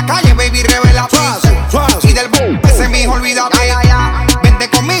 Sal pa' la calle, baby, revela tu. Y del boom, ese mijo, olvídate. Vente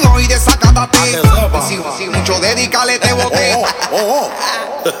conmigo y desacátate. Si mucho dedícale, te boté.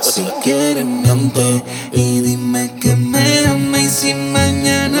 Si quieres miente y dime que me amas y si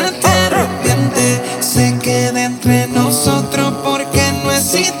mañana te arrepientes. Se queda entre nosotros porque no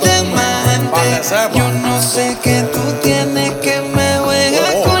existe más gente. Yo no sé qué tú tienes que me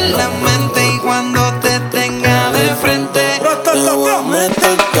juegas con la mente. Y cuando te tenga de frente te voy a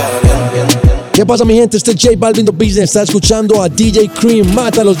meter caliente. ¿Qué pasa, mi gente? Este es J Balvin, The Business. Está escuchando a DJ Cream.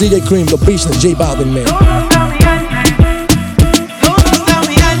 Mata a los DJ Cream, The Business, J Balvin, man.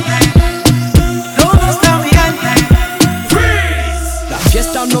 La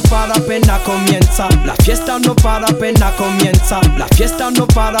fiesta no para, apenas comienza. La fiesta no para, apenas comienza. La fiesta no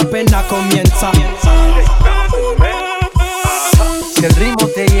para, apenas comienza. Si el ritmo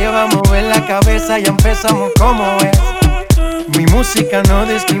te lleva a mover la cabeza, ya empezamos como es. Mi música no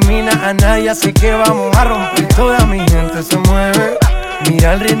discrimina a nadie, así que vamos a romper. Toda mi gente se mueve.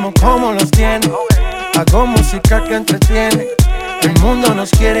 Mira el ritmo como los tiene. Hago música que entretiene. El mundo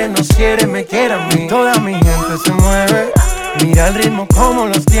nos quiere, me quiere a mí. Toda mi gente se mueve. Mira el ritmo como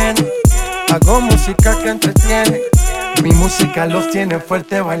los tiene. Hago música que entretiene. Mi música los tiene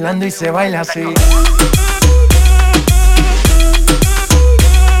fuerte bailando y se baila así.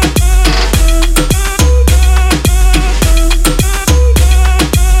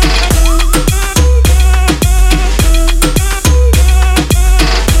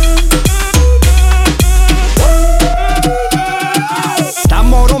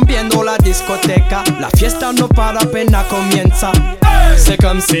 Discoteca, la fiesta no para, apenas comienza. C'est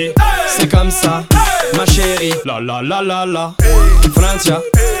comme si, c'est comme ça, ma chérie. La la la la la. Francia,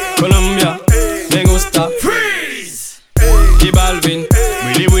 Colombia, me gusta. Freeze. J Balvin,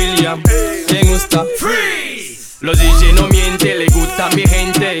 Willy William, me gusta. Freeze. Los DJ no mienten, le gusta a mi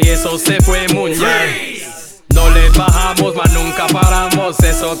gente y eso se fue mundial. No le bajamos, mas nunca paramos,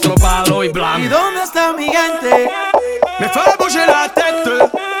 es otro palo y blanco. ¿Y dónde está mi gente? Me fait bouger la tête.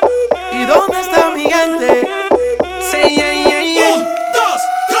 ¿Y dónde está mi gente? Sí, yeah, yeah, yeah. 1, 2,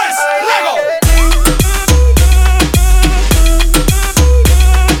 3, Lego.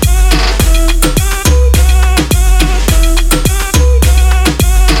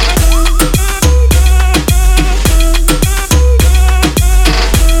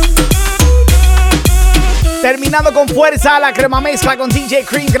 Terminando con fuerza la crema mezcla con DJ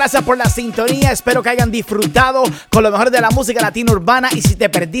Cream. Gracias por la sintonía. Espero que hayan disfrutado con lo mejor de la música latina urbana. Y si te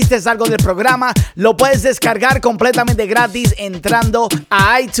perdiste algo del programa, lo puedes descargar completamente gratis entrando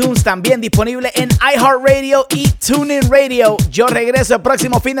a iTunes. También disponible en iHeartRadio y TuneIn Radio. Yo regreso el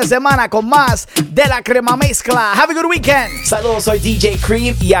próximo fin de semana con más de la crema mezcla. Have a good weekend. Saludos, soy DJ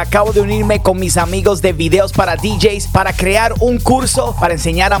Cream y acabo de unirme con mis amigos de Videos para DJs para crear un curso para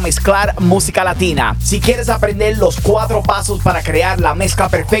enseñar a mezclar música latina. Si quieres aprender aprender los 4 pasos para crear la mezcla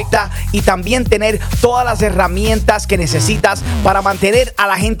perfecta y también tener todas las herramientas que necesitas para mantener a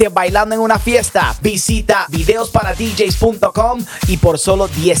la gente bailando en una fiesta. Visita videosparadjs.com y por solo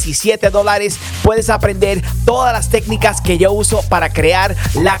 $17 puedes aprender todas las técnicas que yo uso para crear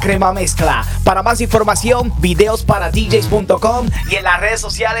la crema mezcla. Para más información, videosparadjs.com y en las redes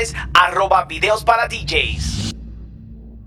sociales @videosparadjs.